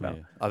interesting to think about.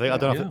 Yeah. I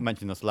don't know if I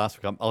mentioned this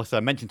last week. I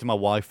mentioned to my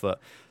wife that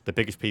the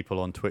biggest people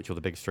on Twitch, or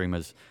the biggest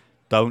streamers,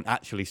 don't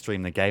actually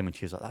stream the game, and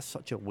she's like, that's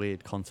such a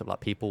weird concept. Like,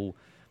 people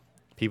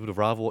would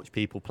rather watch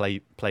people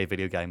play a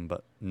video game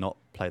but not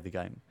play the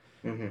game.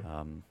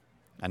 Mm-hmm.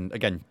 And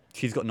again,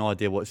 she's got no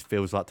idea what it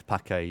feels like to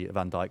pack a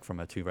Van Dijk from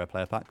a 2 rare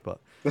player pack,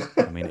 but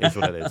I mean, it is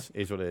what it is.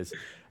 It is what it is.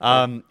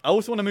 I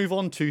also want to move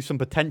on to some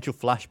potential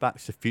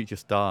flashbacks to Future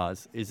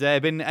Stars. Is there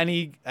been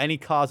any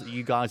cards that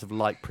you guys have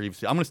liked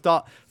previously? I'm going to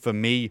start, for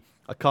me,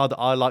 a card that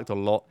I liked a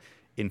lot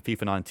in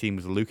FIFA 19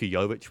 was Luka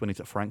Jovic when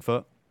he's at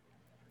Frankfurt.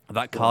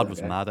 That card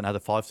was mad and had a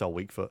 5-star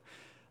weak foot.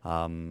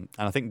 And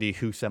I think the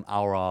Hussein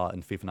Aouar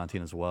in FIFA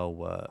 19 as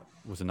well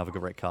was another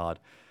great card.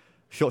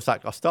 Short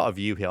stack, I'll start with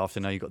you here.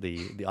 Obviously, I know you got the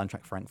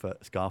Eintracht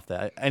Frankfurt scarf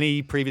there.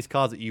 Any previous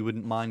cards that you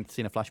wouldn't mind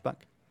seeing a flashback?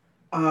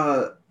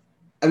 I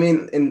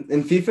mean, in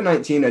FIFA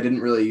 19, I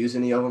didn't really use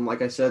any of them.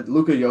 Like I said,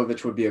 Luka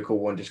Jovic would be a cool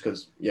one just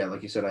because, yeah,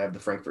 like you said, I have the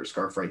Frankfurt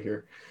scarf right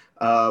here.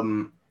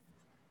 The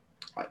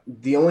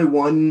only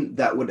one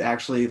that would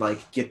actually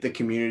like get the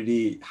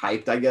community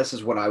hyped, I guess,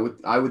 is what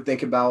I would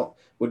think about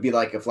would be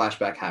like a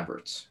flashback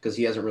Havertz, because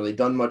he hasn't really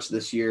done much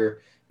this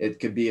year. It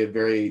could be a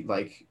very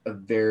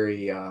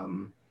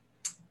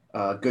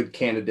good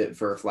candidate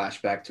for a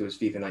flashback to his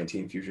FIFA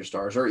 19 future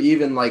stars, or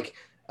even like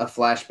a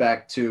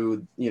flashback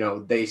to,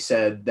 they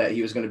said that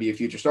he was going to be a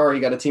future star. He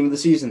got a team of the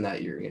season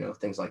that year,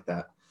 things like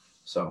that.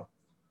 So,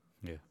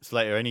 yeah.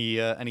 Slater,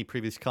 any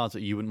previous cards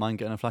that you wouldn't mind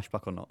getting a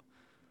flashback or not?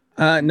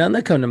 None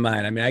that come to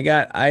mind. I mean,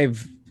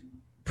 I've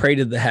prayed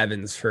to the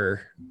heavens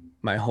for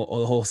the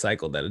whole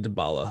cycle that a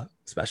Dybala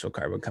special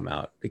card would come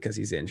out because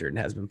he's injured and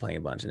has been playing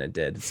a bunch, and it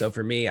did. So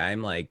for me,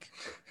 I'm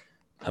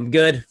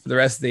good for the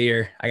rest of the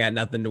year. I got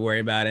nothing to worry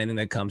about. Anything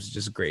that comes is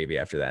just gravy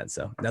after that.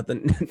 So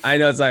nothing. I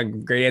know it's not a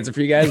great answer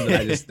for you guys,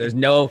 but there's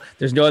no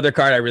other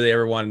card I really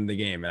ever wanted in the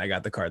game, and I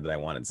got the card that I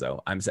wanted.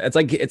 So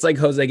it's like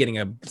Jose getting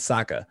a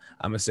Saka.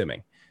 I'm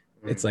assuming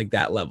it's like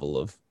that level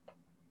of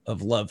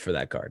love for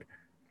that card.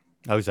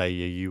 Jose,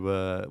 you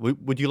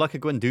would you like a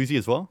Guendouzi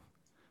as well?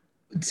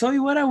 Tell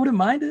you what, I wouldn't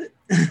mind it.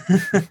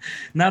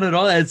 Not at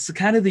all. It's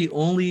kind of the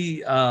only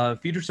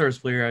Future Stars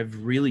player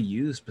I've really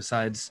used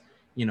besides,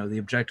 the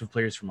objective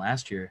players from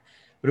last year.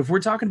 But if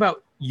we're talking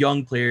about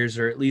young players,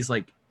 or at least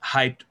like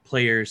hyped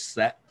players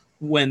that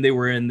when they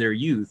were in their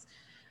youth,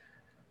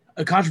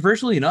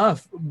 controversially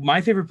enough,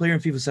 my favorite player in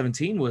FIFA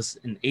 17 was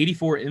an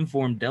 84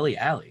 informed Dele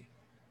Alli,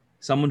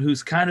 someone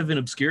who's kind of in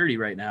obscurity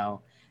right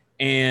now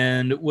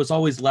and was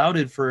always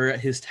lauded for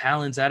his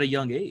talents at a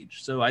young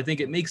age. So I think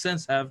it makes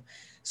sense to have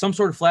some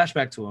sort of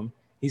flashback to him.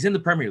 He's in the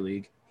Premier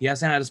League. He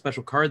hasn't had a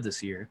special card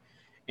this year,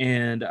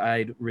 and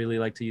I'd really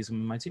like to use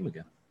him in my team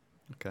again.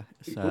 Okay.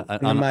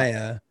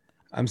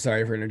 I'm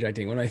sorry for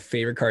interjecting. One of my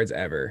favorite cards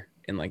ever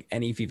in like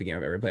any FIFA game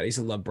I've ever played. I used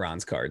to love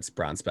bronze cards,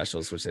 bronze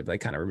specials, which they've like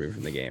kind of removed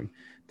from the game.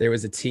 There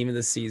was a team of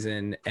the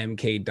season,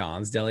 MK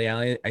Dons Dele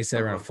Alli. I used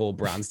to run a full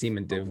bronze team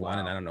in Div 1,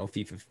 and I don't know,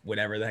 FIFA,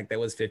 whatever the heck that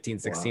was, 15,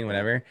 16,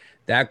 whatever.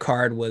 That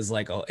card was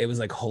like, it was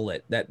like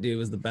Hullet. That dude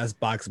was the best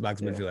box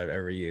midfielder I've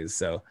ever used.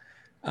 So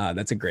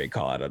that's a great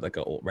call out of like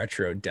a old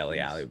retro Dele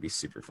Alli. Would be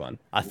super fun.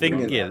 I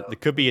think, there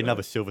could be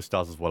another Silver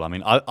Stars as well. I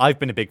mean, I've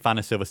been a big fan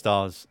of Silver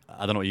Stars.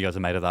 I don't know what you guys are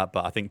made of that,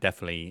 but I think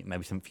definitely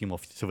maybe few more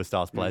Silver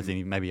Stars players,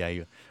 and maybe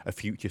a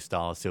future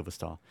star Silver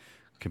Star.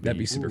 That'd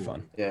be super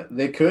fun. Yeah,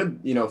 they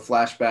could,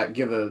 flashback,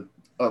 give a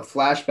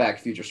flashback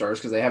Future Stars,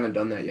 because they haven't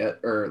done that yet,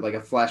 or like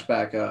a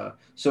flashback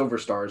Silver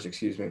Stars,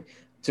 excuse me,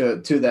 to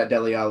that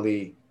Dele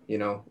Alli,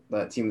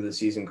 that team of the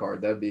season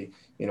card. That'd be,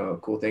 a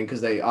cool thing, because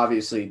they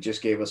obviously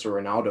just gave us a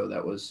Ronaldo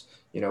that was,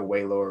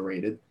 way lower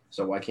rated.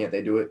 So why can't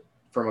they do it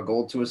from a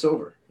gold to a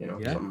silver,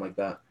 something like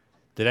that?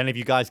 Did any of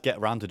you guys get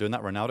around to doing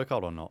that Ronaldo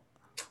card or not?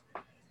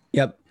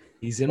 Yep.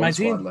 He's in my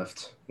team.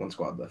 One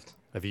squad left.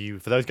 Have you,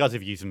 for those guys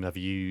who've used him,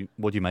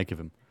 what do you make of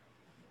him?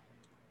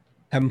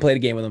 Haven't played a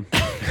game with him.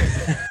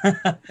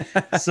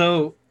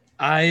 So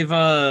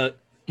I've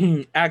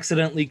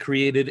accidentally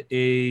created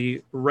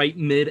a right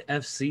mid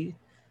FC.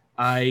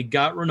 I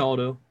got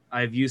Ronaldo.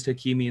 I've used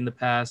Hakimi in the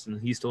past,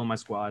 and he's still in my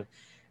squad.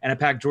 And I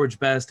packed George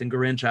Best and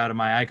Garincha out of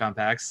my icon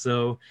packs.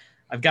 So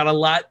I've got a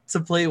lot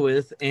to play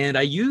with. And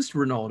I used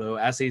Ronaldo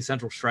as a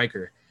central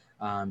striker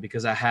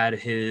because I had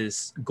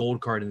his gold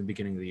card in the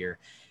beginning of the year.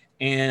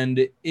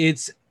 And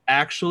it's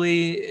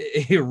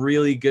actually a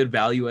really good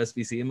value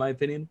SBC, in my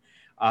opinion.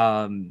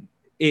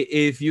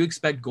 If you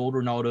expect gold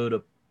Ronaldo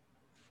to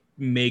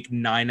make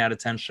 9 out of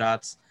 10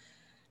 shots,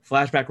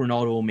 flashback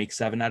Ronaldo will make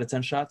 7 out of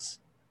 10 shots.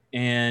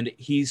 And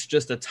he's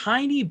just a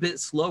tiny bit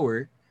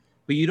slower,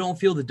 but you don't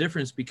feel the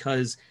difference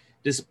because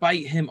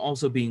despite him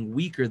also being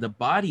weaker, the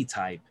body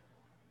type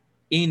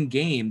in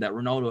game that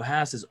Ronaldo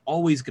has is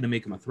always going to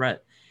make him a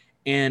threat.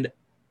 And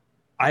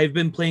I've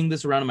been playing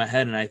this around in my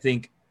head, and I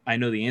think I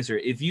know the answer.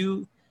 If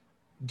you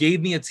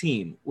gave me a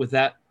team with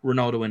that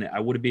Ronaldo in it, I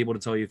wouldn't be able to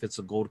tell you if it's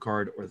a gold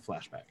card or the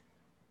flashback.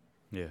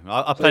 Yeah,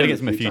 I played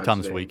against him a few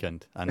times this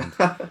weekend, and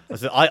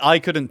I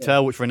couldn't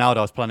tell which Ronaldo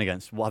I was playing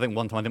against. Well, I think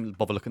one time I didn't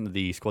bother looking at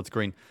the squad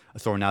screen. I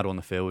saw Ronaldo on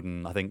the field,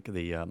 and I think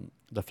the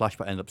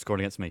flashback ended up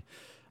scoring against me.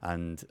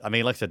 And I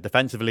mean, like I said,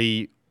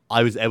 defensively,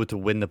 I was able to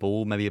win the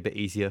ball maybe a bit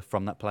easier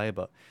from that player,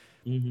 but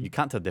you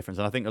can't tell the difference.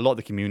 And I think a lot of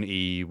the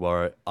community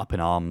were up in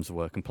arms,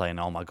 were complaining,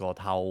 "Oh my God,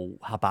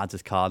 how bad's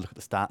this card? Look at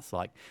the stats.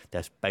 Like,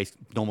 there's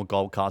normal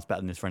gold cards better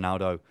than this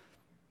Ronaldo."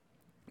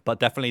 But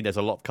definitely, there's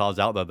a lot of cards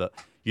out there that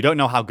you don't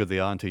know how good they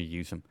are until you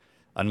use them.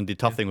 And the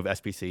tough thing with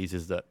SBCs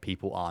is that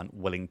people aren't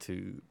willing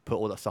to put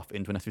all that stuff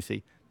into an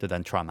SBC to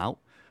then try them out,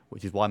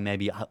 which is why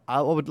maybe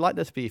I would like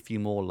there to be a few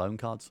more loan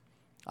cards.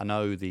 I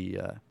know the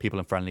people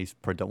in friendlies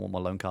probably don't want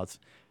more loan cards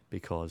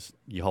because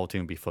your whole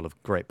team would be full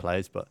of great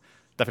players, but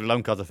definitely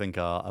loan cards I think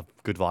are a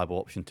good viable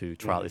option to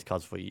try out these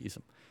cards before you use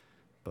them.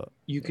 But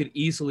you could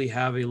easily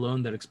have a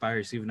loan that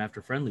expires even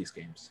after friendlies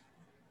games.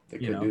 They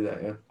could do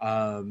that,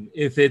 yeah.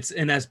 If it's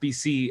an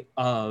SBC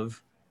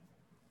of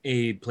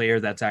a player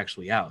that's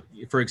actually out,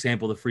 for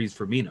example, the freeze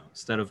for Mino,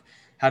 instead of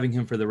having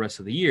him for the rest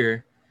of the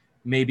year,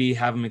 maybe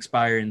have him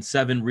expire in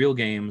 7 real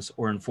games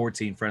or in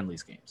 14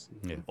 friendlies games.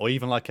 Yeah, or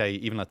even like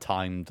a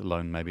timed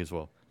loan maybe as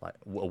well, like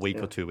a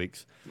week or 2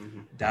 weeks.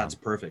 That's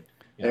perfect.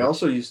 They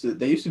also used to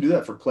do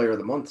that for player of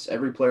the months.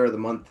 Every player of the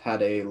month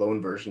had a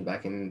loan version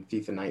back in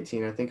FIFA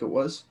 19, I think it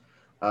was,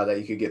 that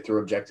you could get through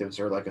objectives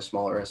or like a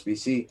smaller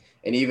SBC.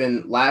 And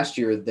even last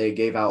year, they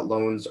gave out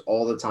loans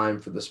all the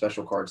time for the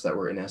special cards that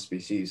were in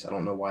SBCs. I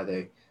don't know why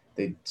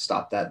they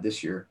stopped that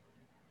this year.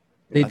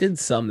 They did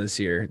some this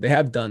year. They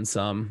have done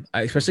some,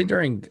 especially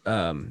during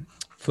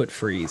Foot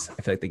Freeze.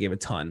 I feel like they gave a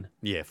ton.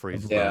 Yeah,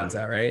 freeze. Loans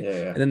out, right?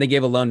 Yeah. And then they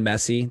gave a loan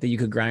Messi that you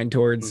could grind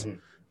towards.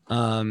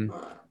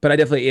 But I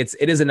definitely,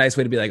 it is a nice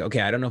way to be like, okay,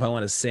 I don't know if I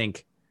want to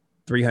sink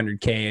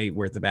 300K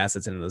worth of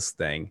assets into this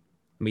thing.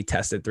 Let me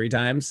test it 3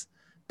 times,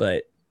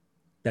 but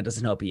that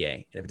doesn't help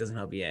EA. If it doesn't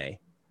help EA,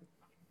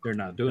 they're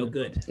not doing no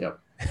good. Yep.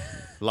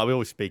 Like we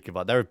always speak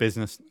about, they're a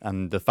business,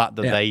 and the fact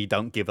that they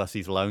don't give us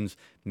these loans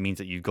means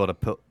that you've got to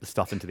put the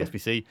stuff into the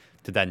SBC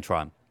to then try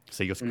them.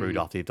 So you're screwed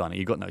after you've done it.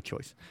 You've got no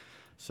choice.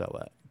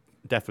 So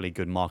definitely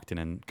good marketing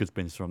and good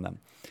business from them.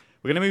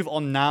 We're going to move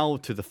on now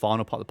to the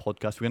final part of the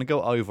podcast. We're going to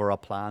go over our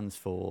plans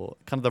for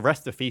kind of the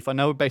rest of FIFA. I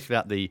know we're basically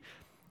at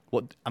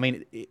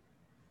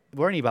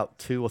we're only about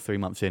 2 or 3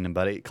 months in,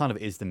 but it kind of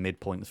is the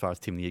midpoint as far as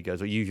Team of the Year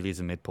goes. It usually is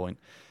a midpoint.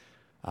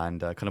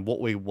 And kind of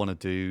what we want to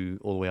do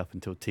all the way up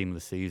until Team of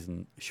the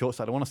Season. Short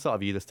side, I want to start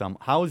with you this time.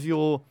 How's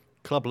your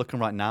club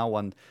looking right now,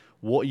 and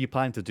what are you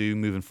planning to do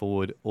moving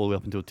forward all the way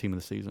up until Team of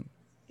the Season?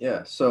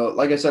 Yeah, so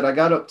like I said, I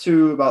got up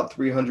to about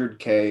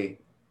 300K.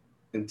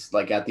 It's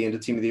like at the end of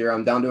Team of the Year.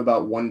 I'm down to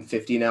about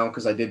 150 now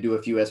because I did do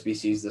a few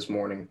SBCs this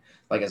morning,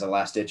 like as a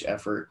last-ditch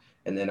effort.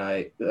 And then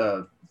I'm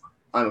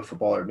a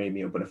footballer, made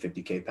me open a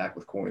 50K pack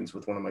with coins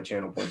with one of my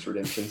channel points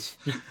redemptions.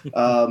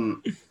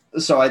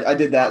 So I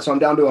did that. So I'm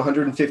down to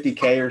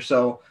 150K or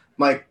so.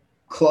 My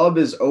club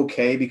is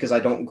okay because I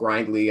don't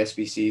grind league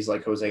SBCs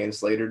like Jose and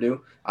Slater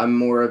do. I'm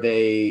more of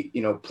a,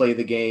 play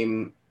the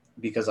game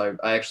because I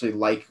actually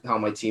like how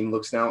my team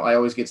looks now. I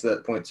always get to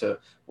that point to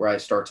where I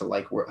start to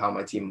like how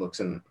my team looks,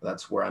 and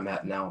that's where I'm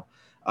at now.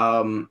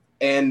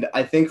 And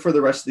I think for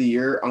the rest of the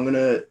year, I'm going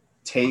to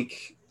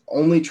take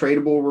only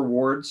tradable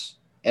rewards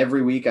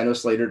every week. I know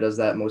Slater does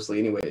that mostly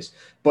anyways,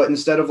 but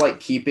instead of like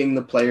keeping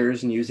the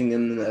players and using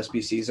them in the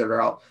SBCs that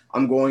are out,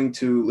 I'm going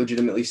to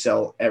legitimately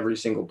sell every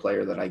single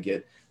player that I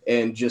get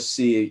and just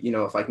see,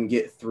 if I can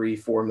get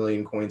 3-4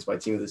 million coins by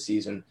Team of the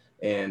Season,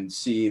 and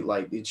see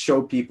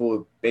show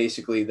people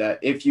basically that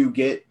if you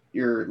get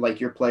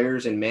your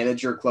players and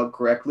manage your club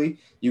correctly,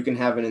 you can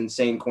have an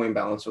insane coin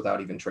balance without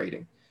even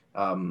trading.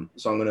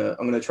 So I'm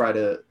gonna try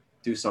to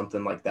do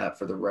something like that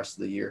for the rest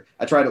of the year.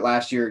 I tried it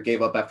last year,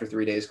 gave up after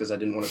 3 days because I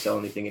didn't want to sell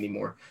anything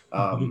anymore.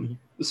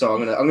 So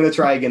I'm gonna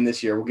try again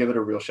this year. We'll give it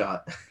a real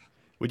shot.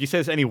 Would you say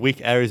there's any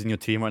weak areas in your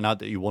team right now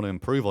that you want to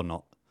improve or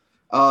not?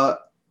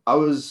 I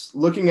was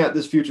looking at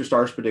this future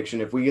stars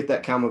prediction. If we get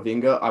that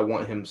Camavinga, I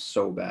want him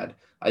so bad.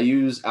 I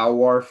use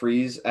Alwar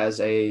Freeze as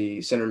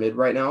a center mid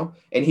right now,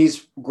 and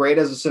he's great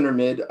as a center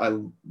mid. I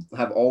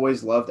have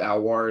always loved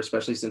Alwar,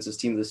 especially since his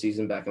Team of the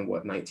Season back in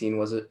 19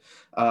 was it?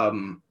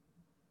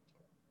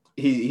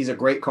 He's a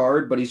great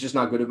card, but he's just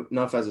not good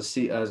enough as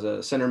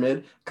a center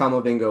mid.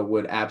 Camavinga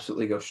would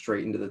absolutely go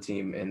straight into the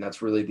team, and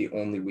that's really the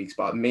only weak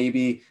spot.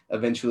 Maybe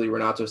eventually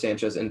Renato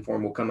Sanchez in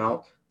form will come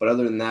out, but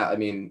other than that, I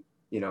mean,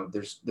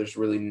 there's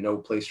really no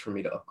place for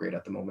me to upgrade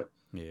at the moment.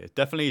 Yeah, it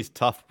definitely is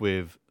tough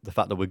with the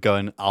fact that we're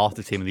going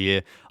after Team of the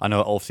Year. I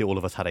know obviously all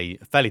of us had a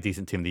fairly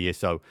decent Team of the Year,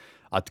 so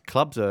our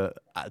clubs are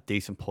at a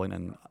decent point,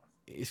 and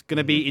it's going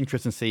to be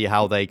interesting to see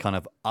how they kind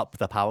of up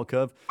the power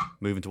curve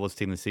moving towards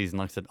Team of the Season.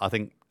 Like I said, I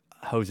think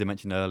Jose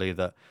mentioned earlier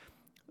that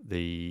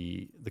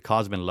the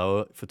cards have been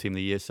lower for Team of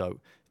the Year, so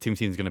Team of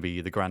the Season is going to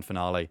be the grand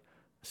finale.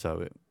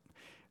 So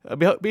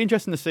it'll be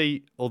interesting to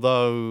see,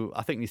 although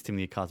I think these Team of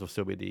the Year cards will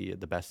still be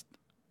the best,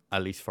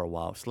 at least for a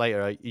while.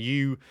 Slater,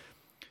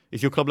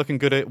 is your club looking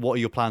good at what are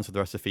your plans for the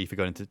rest of FIFA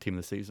going into the Team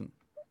of the Season?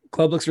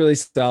 Club looks really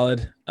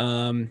solid.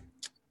 So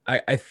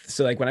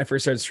like when I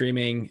first started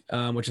streaming,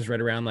 which is right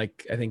around I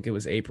think it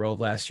was April of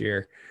last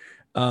year.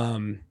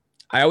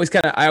 I always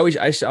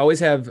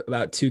have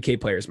about 2K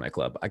players in my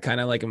club.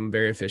 I'm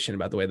very efficient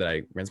about the way that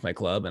I run my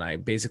club, and I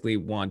basically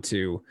want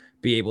to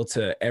be able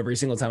to every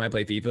single time I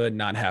play FIFA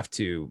not have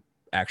to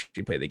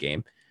actually play the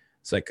game.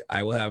 So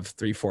I will have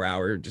 3-4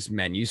 hour just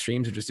menu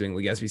streams of just doing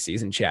League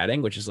SBCs and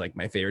chatting, which is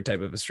my favorite type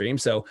of a stream.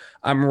 So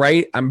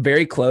I'm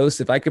very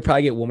close. If I could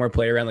probably get one more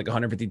player around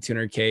 150,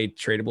 200K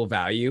tradable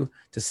value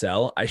to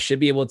sell, I should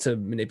be able to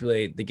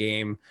manipulate the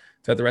game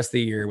throughout the rest of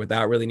the year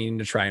without really needing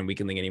to try and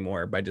weaken league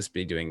anymore by just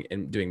be doing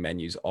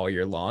menus all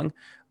year long.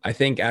 I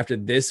think after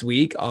this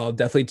week, I'll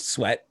definitely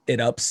sweat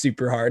it up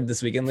super hard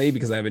this weekend league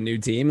because I have a new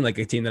team, a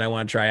team that I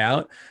want to try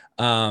out.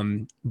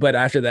 But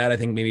after that, I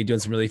think maybe doing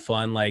some really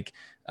fun,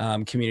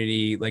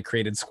 community like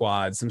created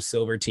squads, some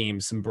silver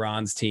teams, some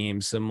bronze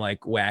teams, some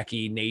like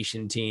wacky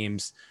nation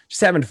teams,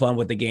 just having fun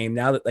with the game.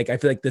 Now that like I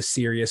feel like the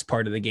serious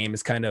part of the game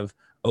is kind of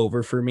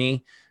over for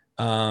me.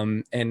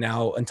 And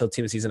now until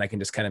team of the season, I can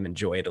just kind of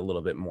enjoy it a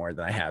little bit more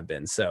than I have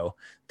been. So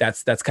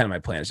that's kind of my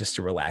plan, is just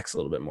to relax a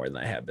little bit more than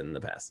I have been in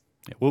the past.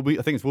 Yeah,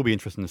 I think it will be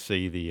interesting to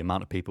see the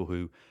amount of people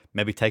who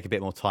maybe take a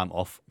bit more time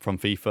off from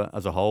FIFA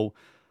as a whole.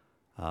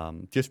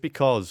 Just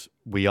because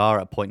we are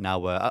at a point now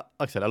where, like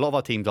I said, a lot of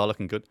our teams are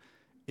looking good.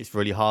 It's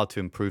really hard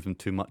to improve them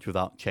too much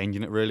without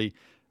changing it, really.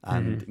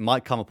 And it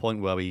might come a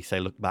point where we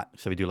say, look back,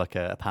 so we do like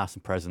a past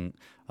and present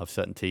of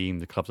certain teams,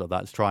 the clubs like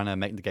that. It's trying to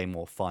make the game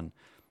more fun,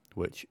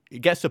 which it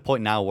gets to a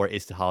point now where it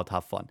is hard to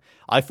have fun.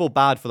 I feel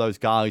bad for those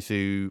guys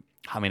who,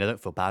 I mean, I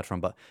don't feel bad for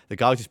them, but the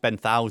guys who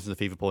spend thousands of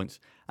FIFA points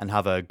and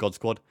have a God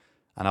squad.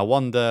 And I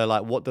wonder,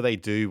 like, what do they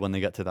do when they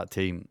get to that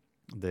team?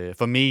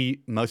 For me,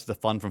 most of the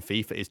fun from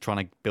FIFA is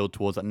trying to build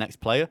towards that next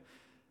player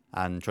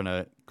and trying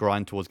to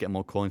grind towards getting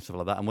more coins, stuff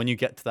like that. And when you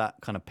get to that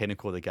kind of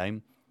pinnacle of the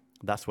game,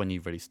 that's when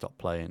you really stop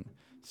playing.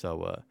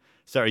 So,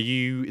 Sarah,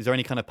 is there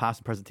any kind of past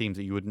and present teams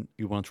that you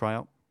want to try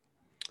out?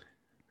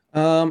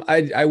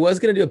 I was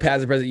gonna do a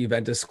past and present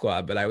Juventus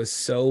squad, but I was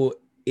so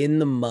in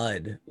the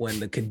mud when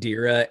the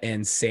Kadira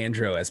and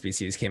Sandro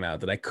SBCs came out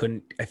that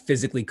I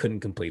physically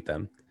couldn't complete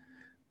them.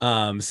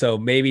 So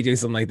maybe do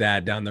something like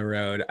that down the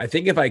road. I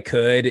think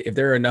if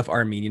there are enough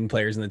Armenian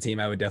players in the team,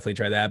 I would definitely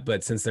try that.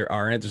 But since there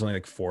aren't, there's only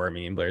like 4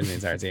 Armenian players in the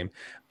entire team.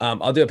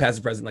 I'll do a past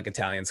and present like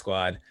Italian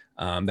squad.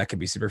 That could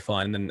be super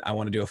fun. And then I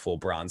want to do a full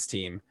bronze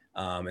team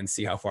and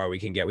see how far we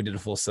can get. We did a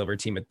full silver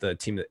team at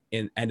the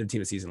end of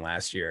team of season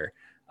last year.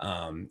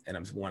 And I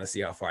want to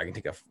see how far I can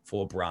take a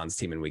full bronze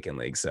team in weekend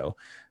league. So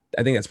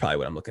I think that's probably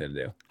what I'm looking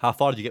to do. How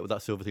far did you get with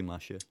that silver team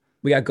last year?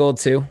 We got gold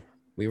too.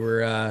 We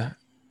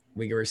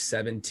were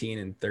 17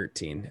 and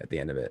 13 at the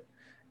end of it.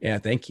 Yeah.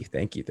 Thank you.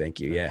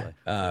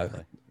 Yeah.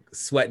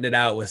 Sweating it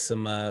out with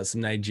some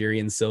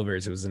Nigerian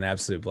silvers. It was an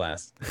absolute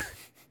blast.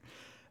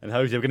 And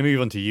Jose, we're going to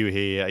move on to you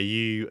here. Are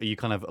you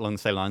kind of along the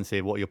same lines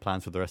here? What are your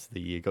plans for the rest of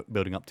the year,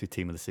 building up to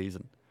team of the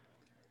season?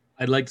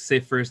 I'd like to say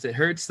first, it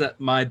hurts that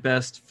my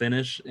best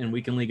finish in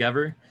weekend league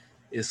ever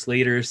is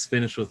Slater's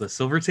finish with a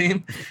silver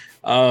team.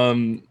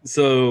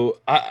 So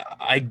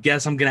I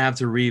guess I'm going to have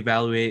to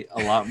reevaluate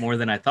a lot more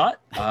than I thought.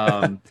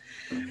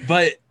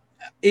 But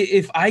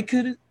if I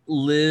could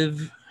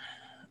live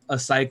a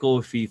cycle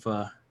of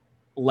FIFA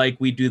like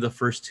we do the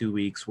first 2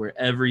 weeks, where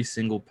every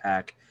single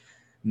pack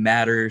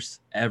matters,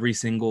 every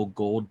single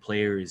gold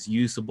player is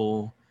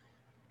usable,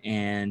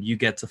 and you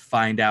get to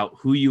find out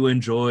who you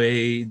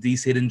enjoy,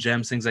 these hidden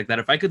gems, things like that.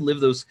 If I could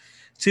live those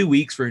 2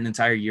 weeks for an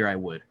entire year, I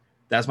would.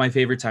 That's my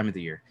favorite time of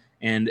the year.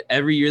 And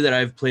every year that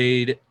I've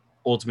played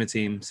Ultimate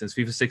Team since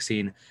FIFA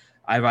 16,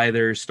 I've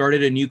either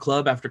started a new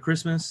club after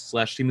Christmas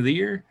 / Team of the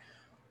Year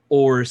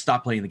or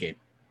stopped playing the game.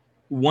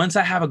 Once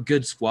I have a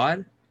good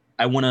squad,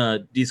 I want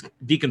to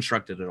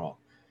deconstruct it at all,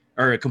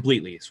 or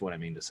completely is what I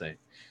mean to say,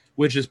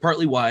 which is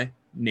partly why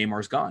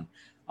Neymar's gone.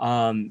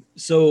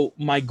 So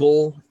my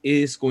goal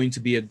is going to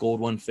be a gold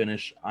 1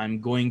 finish. I'm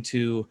going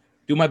to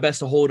do my best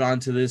to hold on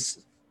to this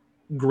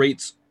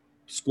great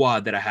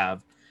squad that I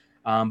have.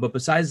 But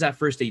besides that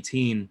first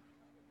 18,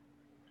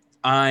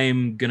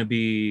 I'm going to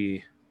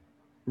be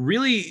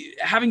really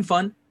having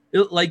fun.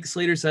 Like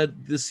Slater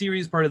said, the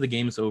series part of the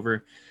game is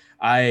over.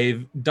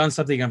 I've done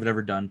something I've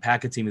never done,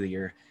 pack a team of the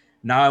year.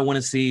 Now I want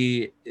to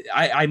see,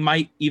 I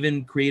might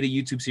even create a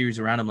YouTube series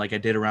around him like I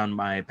did around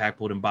my pack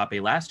pulled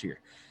Mbappe last year,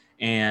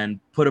 and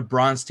put a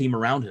bronze team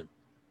around him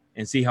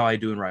and see how I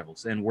do in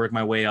Rivals and work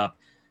my way up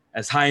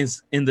as high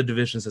in the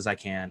divisions as I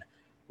can.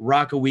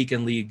 Rock a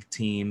weekend league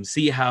team,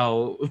 see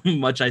how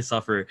much I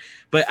suffer.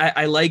 But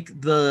I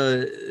like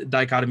the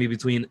dichotomy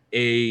between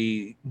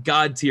a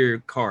god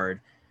tier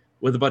card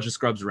with a bunch of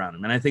scrubs around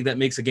him. And I think that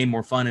makes the game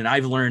more fun. And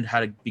I've learned how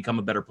to become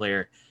a better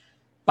player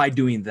by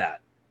doing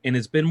that. And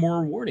it's been more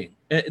rewarding.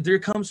 There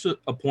comes to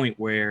a point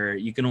where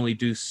you can only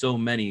do so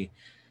many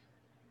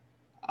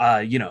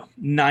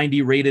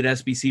 90 rated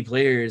SBC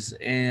players,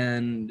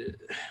 and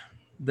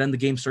then the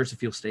game starts to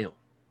feel stale.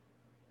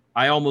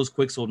 I almost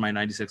quick sold my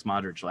 96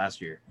 Modric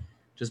last year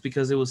just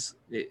because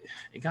it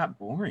got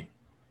boring.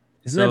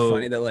 Isn't that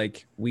funny that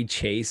like we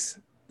chase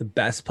the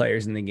best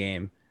players in the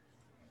game,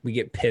 we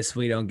get pissed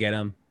when we don't get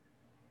them,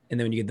 and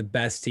then when you get the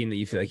best team that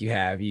you feel like you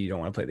have, you don't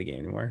want to play the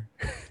game anymore?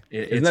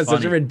 Isn't that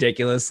such a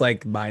ridiculous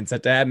like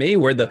mindset to have?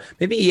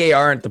 Maybe EA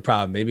aren't the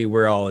problem. Maybe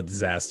we're all a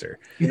disaster.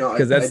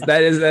 Because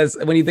that's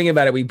when you think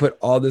about it, we put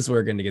all this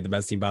work in to get the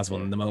best team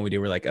possible, and the moment we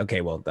do, we're like, okay,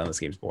 well, then this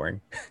game's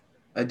boring.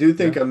 I do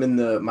think I'm in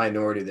the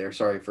minority there.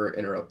 Sorry for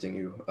interrupting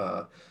you,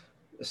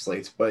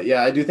 Slates. But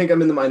yeah, I do think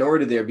I'm in the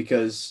minority there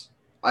because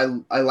I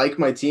like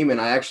my team and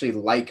I actually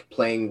like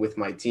playing with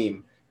my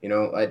team.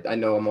 I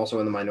know I'm also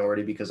in the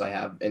minority because I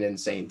have an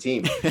insane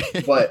team.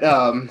 but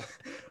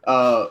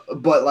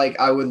like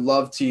I would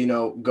love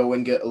to, go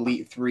and get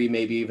Elite 3,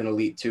 maybe even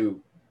Elite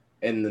 2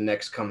 in the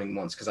next coming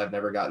months because I've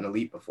never gotten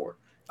Elite before.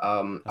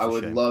 I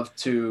would shame. love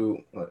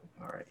to. All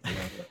right.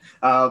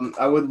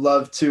 I would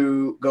love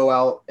to go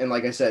out and,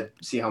 like I said,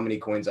 see how many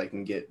coins I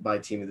can get by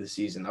team of the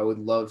season. I would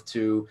love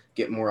to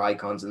get more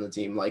icons in the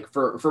team. Like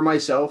for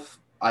myself,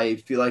 I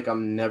feel like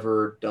I'm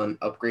never done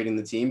upgrading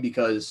the team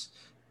because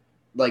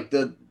like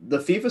the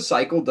FIFA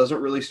cycle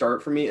doesn't really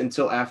start for me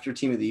until after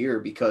team of the year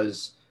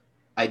because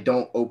I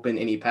don't open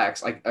any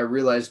packs. I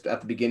realized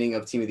at the beginning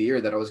of Team of the Year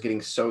that I was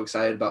getting so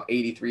excited about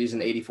 83s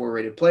and 84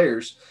 rated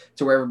players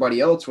to where everybody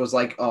else was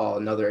like, oh,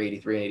 another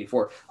 83 and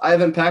 84. I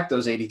haven't packed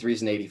those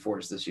 83s and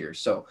 84s this year.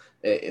 So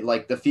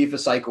like the FIFA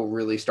cycle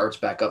really starts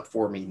back up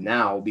for me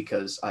now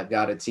because I've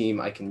got a team,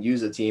 I can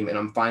use a team, and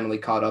I'm finally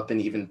caught up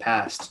and even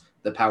past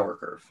the power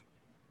curve.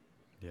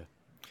 Yeah.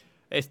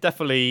 It's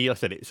definitely, like I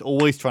said, it's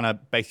always trying to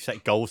basically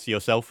set goals to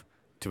yourself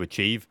to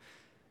achieve.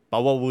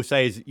 But what we'll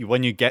say is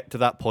when you get to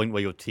that point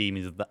where your team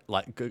is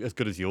like as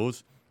good as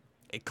yours,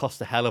 it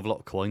costs a hell of a lot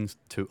of coins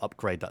to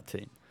upgrade that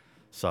team.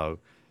 So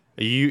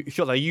are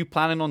you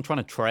planning on trying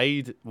to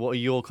trade? What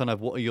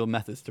are your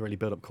methods to really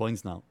build up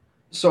coins now?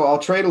 So I'll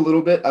trade a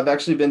little bit. I've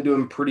actually been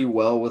doing pretty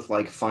well with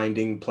like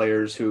finding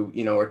players who,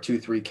 are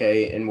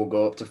 2-3K and will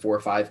go up to 4 or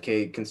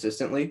 5K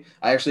consistently.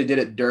 I actually did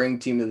it during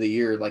Team of the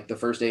Year. Like the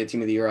first day of Team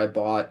of the Year, I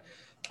bought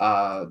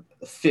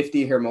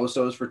 50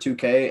 Hermosos for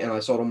 2K and I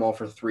sold them all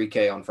for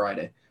 3K on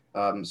Friday.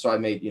 So I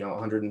made,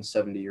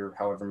 170 or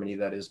however many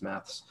that is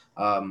maths,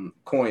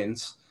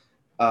 coins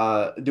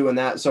doing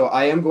that. So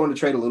I am going to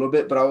trade a little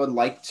bit, but I would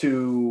like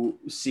to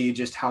see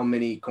just how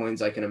many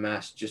coins I can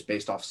amass just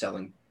based off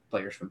selling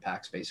players from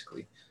packs,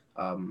 basically.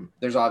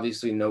 There's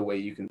obviously no way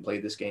you can play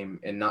this game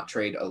and not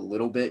trade a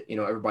little bit.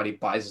 Everybody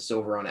buys a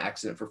silver on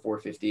accident for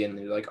 450 and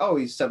they're like, oh,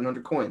 he's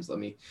 700 coins. Let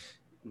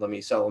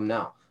me sell him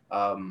now.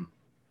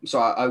 So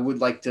I would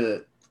like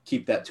to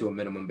keep that to a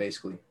minimum,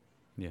 basically.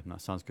 Yeah,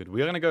 that sounds good.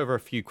 We are going to go over a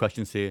few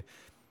questions here.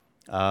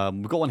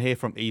 We've got one here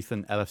from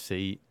Ethan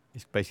LFC. He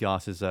basically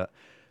asks us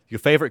your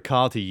favorite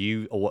card to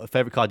use, or what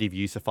favorite card you've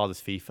used so far this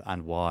FIFA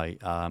and why.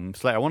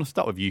 Slater, I want to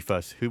start with you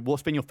first.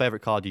 What's been your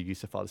favorite card you've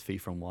used so far this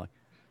FIFA and why?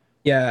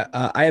 Yeah,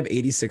 I have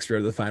 86 Road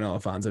to the Final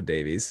Alphonso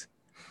Davies,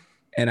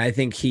 and I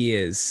think he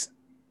is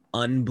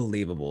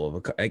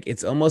unbelievable. Like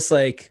it's almost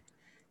like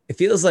it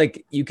feels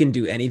like you can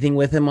do anything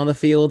with him on the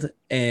field,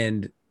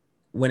 and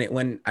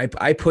when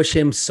I push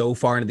him so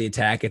far into the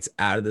attack, it's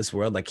out of this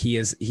world. Like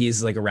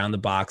he's like around the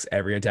box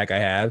every attack I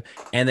have,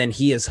 and then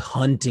he is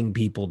hunting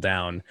people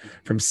down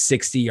from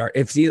 60 yards.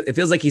 It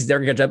feels like he's never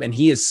gonna catch up, and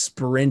he is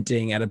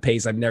sprinting at a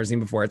pace I've never seen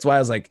before. It's why I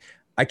was like,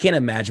 I can't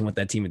imagine what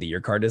that Team of the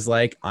Year card is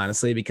like,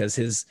 honestly, because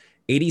his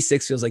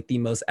 86 feels like the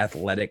most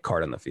athletic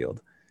card on the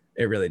field.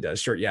 It really does.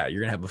 Sure, yeah,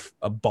 you're gonna have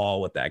a ball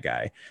with that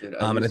guy. Dude,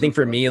 and I think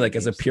for me, like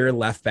as a pure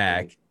left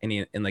back, and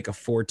in like a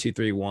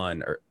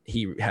 4-2-3-1, or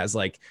he has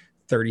like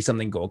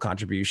 30-something goal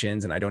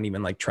contributions, and I don't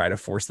even like try to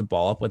force the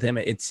ball up with him.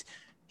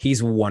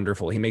 He's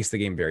wonderful. He makes the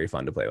game very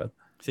fun to play with.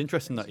 It's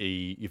interesting that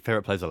your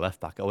favorite player is a left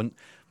back. I wouldn't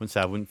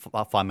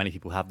find many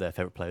people have their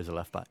favorite player as a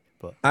left back.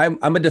 But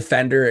I'm a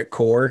defender at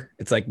core.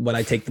 It's like when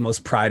I take the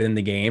most pride in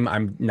the game.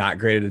 I'm not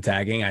great at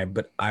attacking.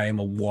 But I am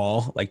a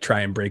wall. Like try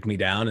and break me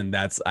down, and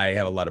I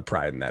have a lot of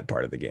pride in that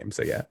part of the game.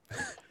 So yeah.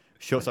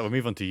 Sure. So we'll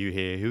move on to you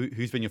here.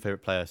 Who's been your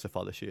favorite player so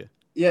far this year?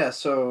 Yeah,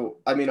 so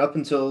I mean, up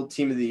until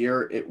Team of the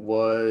Year, it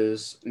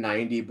was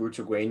 90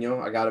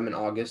 Brutugueño. I got him in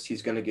August.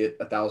 He's going to get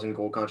 1,000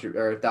 goal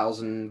or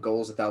 1,000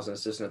 goals, 1,000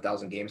 assists, and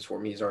 1,000 games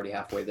for me. He's already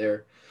halfway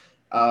there.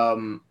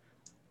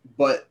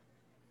 But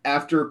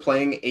after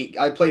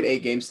I played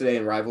 8 games today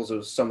in Rivals. It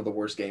was some of the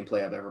worst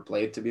gameplay I've ever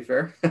played, to be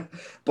fair.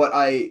 But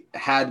I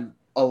had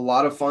a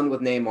lot of fun with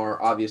Neymar,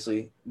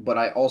 obviously, but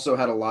I also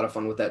had a lot of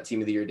fun with that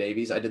Team of the Year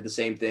Davies. I did the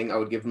same thing. I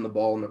would give him the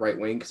ball in the right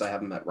wing because I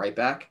have him at right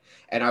back,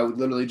 and I would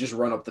literally just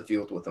run up the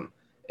field with him.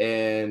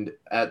 And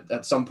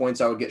at some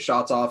points, I would get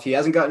shots off. He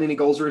hasn't gotten any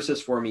goals or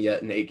assists for me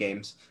yet in 8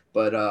 games,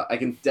 but I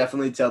can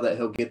definitely tell that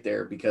he'll get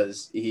there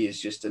because he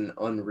is just an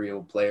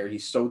unreal player.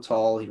 He's so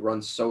tall. He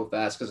runs so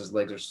fast because his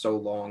legs are so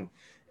long.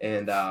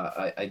 And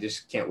I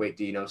just can't wait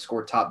to,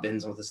 score top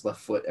bins with his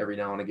left foot every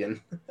now and again.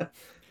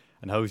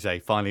 And Jose,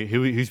 finally,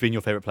 who's been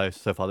your favorite player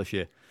so far this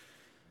year?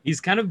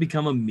 He's kind of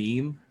become a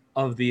meme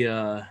of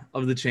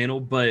the channel,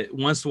 but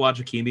Wants to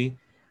Watch Hakimi.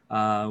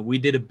 We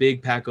did a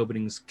big pack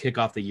openings kick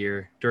off the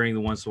year during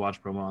the Wants to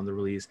Watch promo on the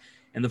release.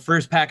 And the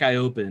first pack I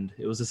opened,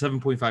 it was a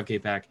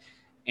 7.5K pack,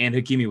 and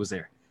Hakimi was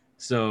there.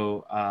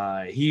 So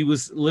he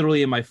was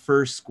literally in my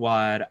first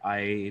squad.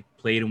 I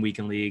played in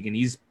Weekend League, and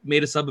he's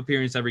made a sub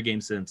appearance every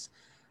game since.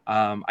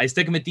 I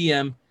stick him at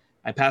DM.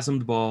 I pass him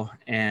the ball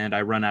and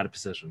I run out of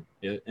position,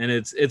 and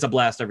it's a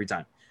blast every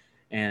time.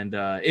 And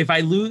if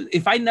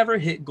I never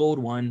hit gold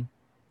 1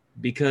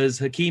 because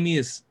Hakimi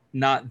is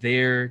not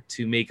there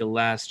to make a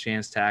last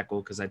chance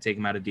tackle because I take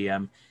him out of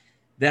DM,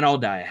 then I'll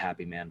die a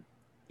happy man.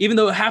 Even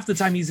though half the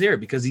time he's there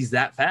because he's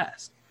that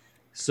fast.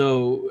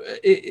 So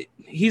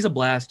he's a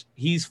blast.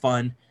 He's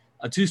fun.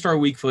 A 2-star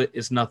weak foot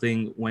is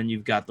nothing when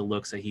you've got the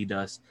looks that he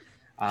does.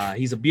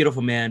 He's a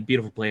beautiful man,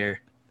 beautiful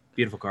player,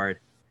 beautiful card.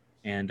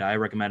 And I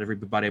recommend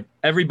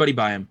everybody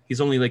buy him. He's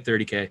only like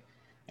 30K,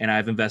 and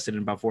I've invested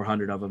in about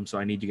 400 of them. So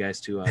I need you guys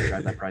to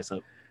drive that price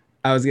up.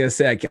 I was gonna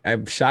say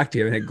I'm shocked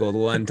you haven't hit gold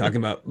 1 talking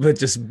about, but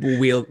just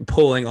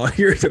pulling all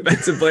your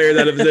defensive players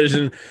out of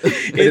position.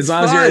 As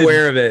long as you're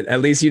aware of it,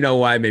 at least you know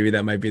why. Maybe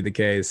that might be the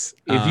case.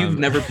 If you've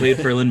never played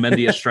Ferland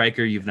Mendy a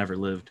striker, you've never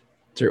lived.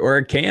 Or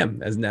a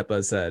Cam, as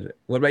Nepa said.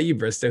 What about you,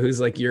 Bristow? Who's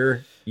like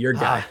your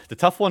guy? The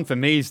tough one for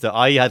me is that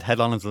I had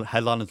headliners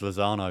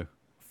Lozano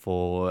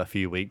for a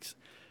few weeks.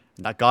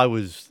 That guy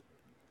was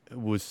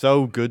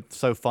so good,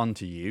 so fun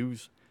to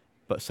use,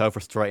 but so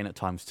frustrating at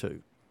times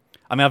too.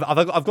 I mean,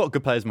 I've got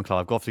good players in my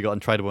club. I've obviously got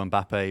Untradeable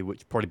Mbappe, which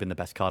has probably been the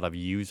best card I've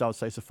used, I would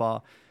say, so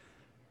far.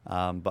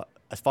 But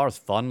as far as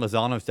fun,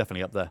 Lozano's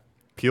definitely up there.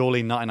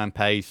 Purely 99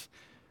 pace.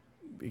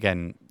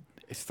 Again,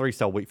 it's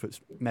 3-star weak foot,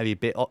 maybe a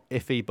bit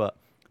iffy, but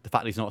the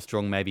fact that he's not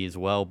strong maybe as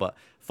well. But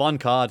fun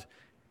card,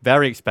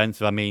 very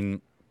expensive. I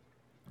mean,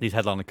 these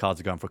headliner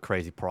cards are going for a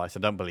crazy price. I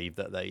don't believe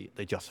that they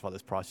justify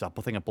this price up.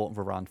 I think I bought them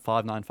for around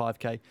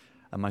 595k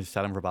and managed to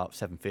sell them for about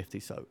 750.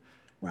 So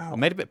wow, I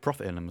made a bit of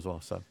profit in them as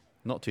well. So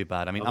not too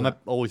bad. I mean, I'm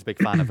always a big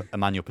fan of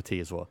Emmanuel Petit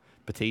as well.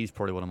 Petit is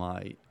probably one of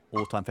my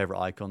all-time favorite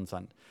icons,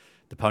 and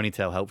the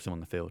ponytail helps him on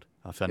the field.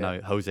 So I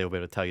know Jose will be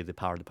able to tell you the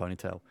power of the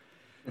ponytail.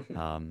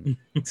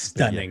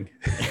 Stunning.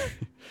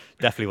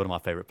 Definitely one of my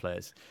favorite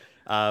players.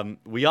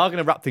 We are going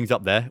to wrap things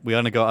up there. We're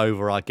going to go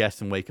over our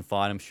guests and where you can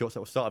find them. Short, so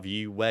we'll start with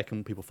you. Where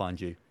can people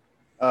find you?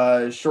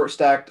 Short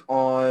Stacked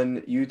on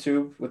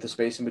YouTube with the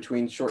space in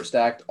between. Short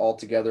Stacked all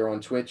together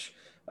on Twitch.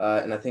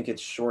 And I think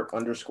it's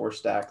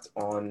short_stacked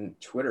on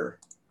Twitter.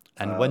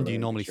 And when do you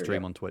normally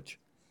stream on Twitch?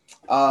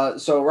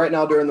 So right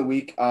now during the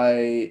week,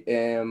 I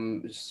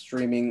am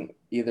streaming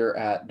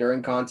either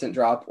during content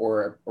drop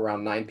or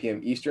around 9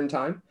 p.m. Eastern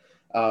time.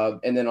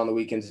 And then on the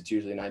weekends, it's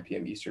usually 9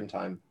 p.m. Eastern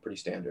time. Pretty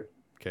standard.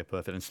 Okay,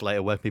 perfect. And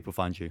Slater, where can people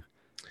find you?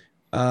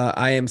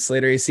 I am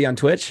Slater AC on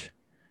Twitch.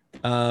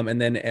 And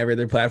then every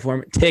other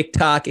platform,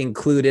 TikTok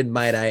included,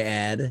 might I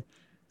add.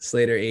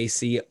 Slater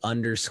AC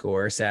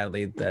 _.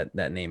 Sadly,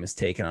 that name is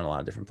taken on a lot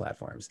of different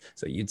platforms.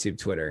 So YouTube,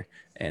 Twitter,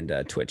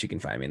 and Twitch, you can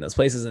find me in those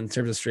places. In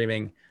terms of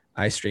streaming,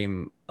 I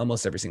stream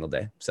almost every single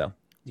day. So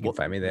you can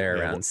find me there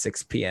around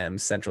 6 p.m.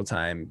 Central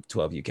Time,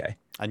 12 UK.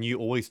 And you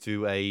always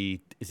do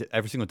is it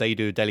every single day you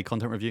do a daily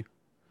content review?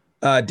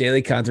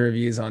 Daily content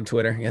reviews on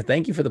Twitter. Yeah,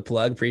 thank you for the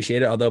plug.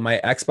 Appreciate it. Although my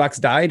Xbox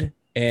died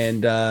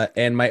and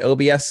my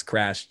OBS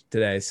crashed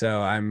today,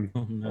 so I'm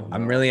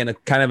really in a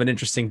kind of an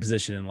interesting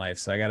position in life.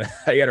 So I gotta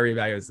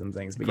reevaluate some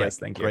things. But yes,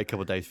 thank you. Great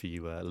couple of days for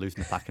you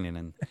losing the packing in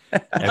and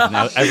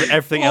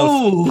everything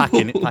else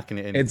packing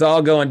it in. It's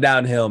all going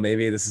downhill.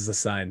 Maybe this is a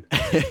sign.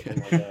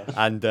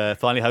 And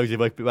finally, Jose,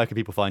 where can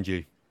people find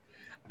you?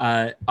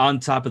 On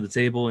top of the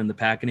table in the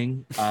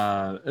packing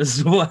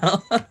as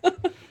well.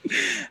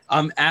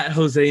 I'm at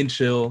Jose and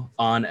Chill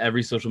on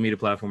every social media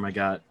platform. I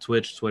got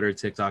Twitch, Twitter,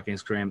 TikTok,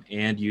 Instagram,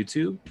 and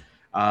YouTube.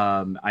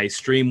 I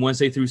stream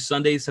Wednesday through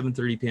Sunday,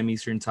 7:30 p.m.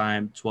 Eastern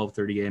Time,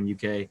 12:30 a.m.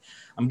 UK.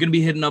 I'm going to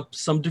be hitting up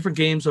some different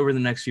games over the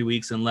next few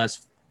weeks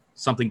unless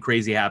something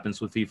crazy happens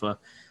with FIFA.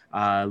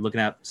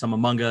 Looking at some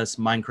Among Us,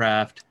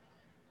 Minecraft,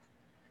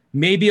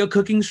 maybe a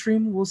cooking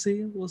stream. We'll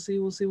see.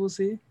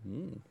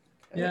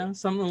 Yeah,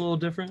 something a little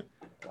different.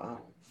 Wow.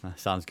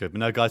 Sounds good. But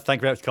no, guys, thank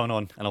you very much for coming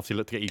on. And obviously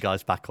look to get you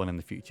guys back on in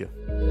the future.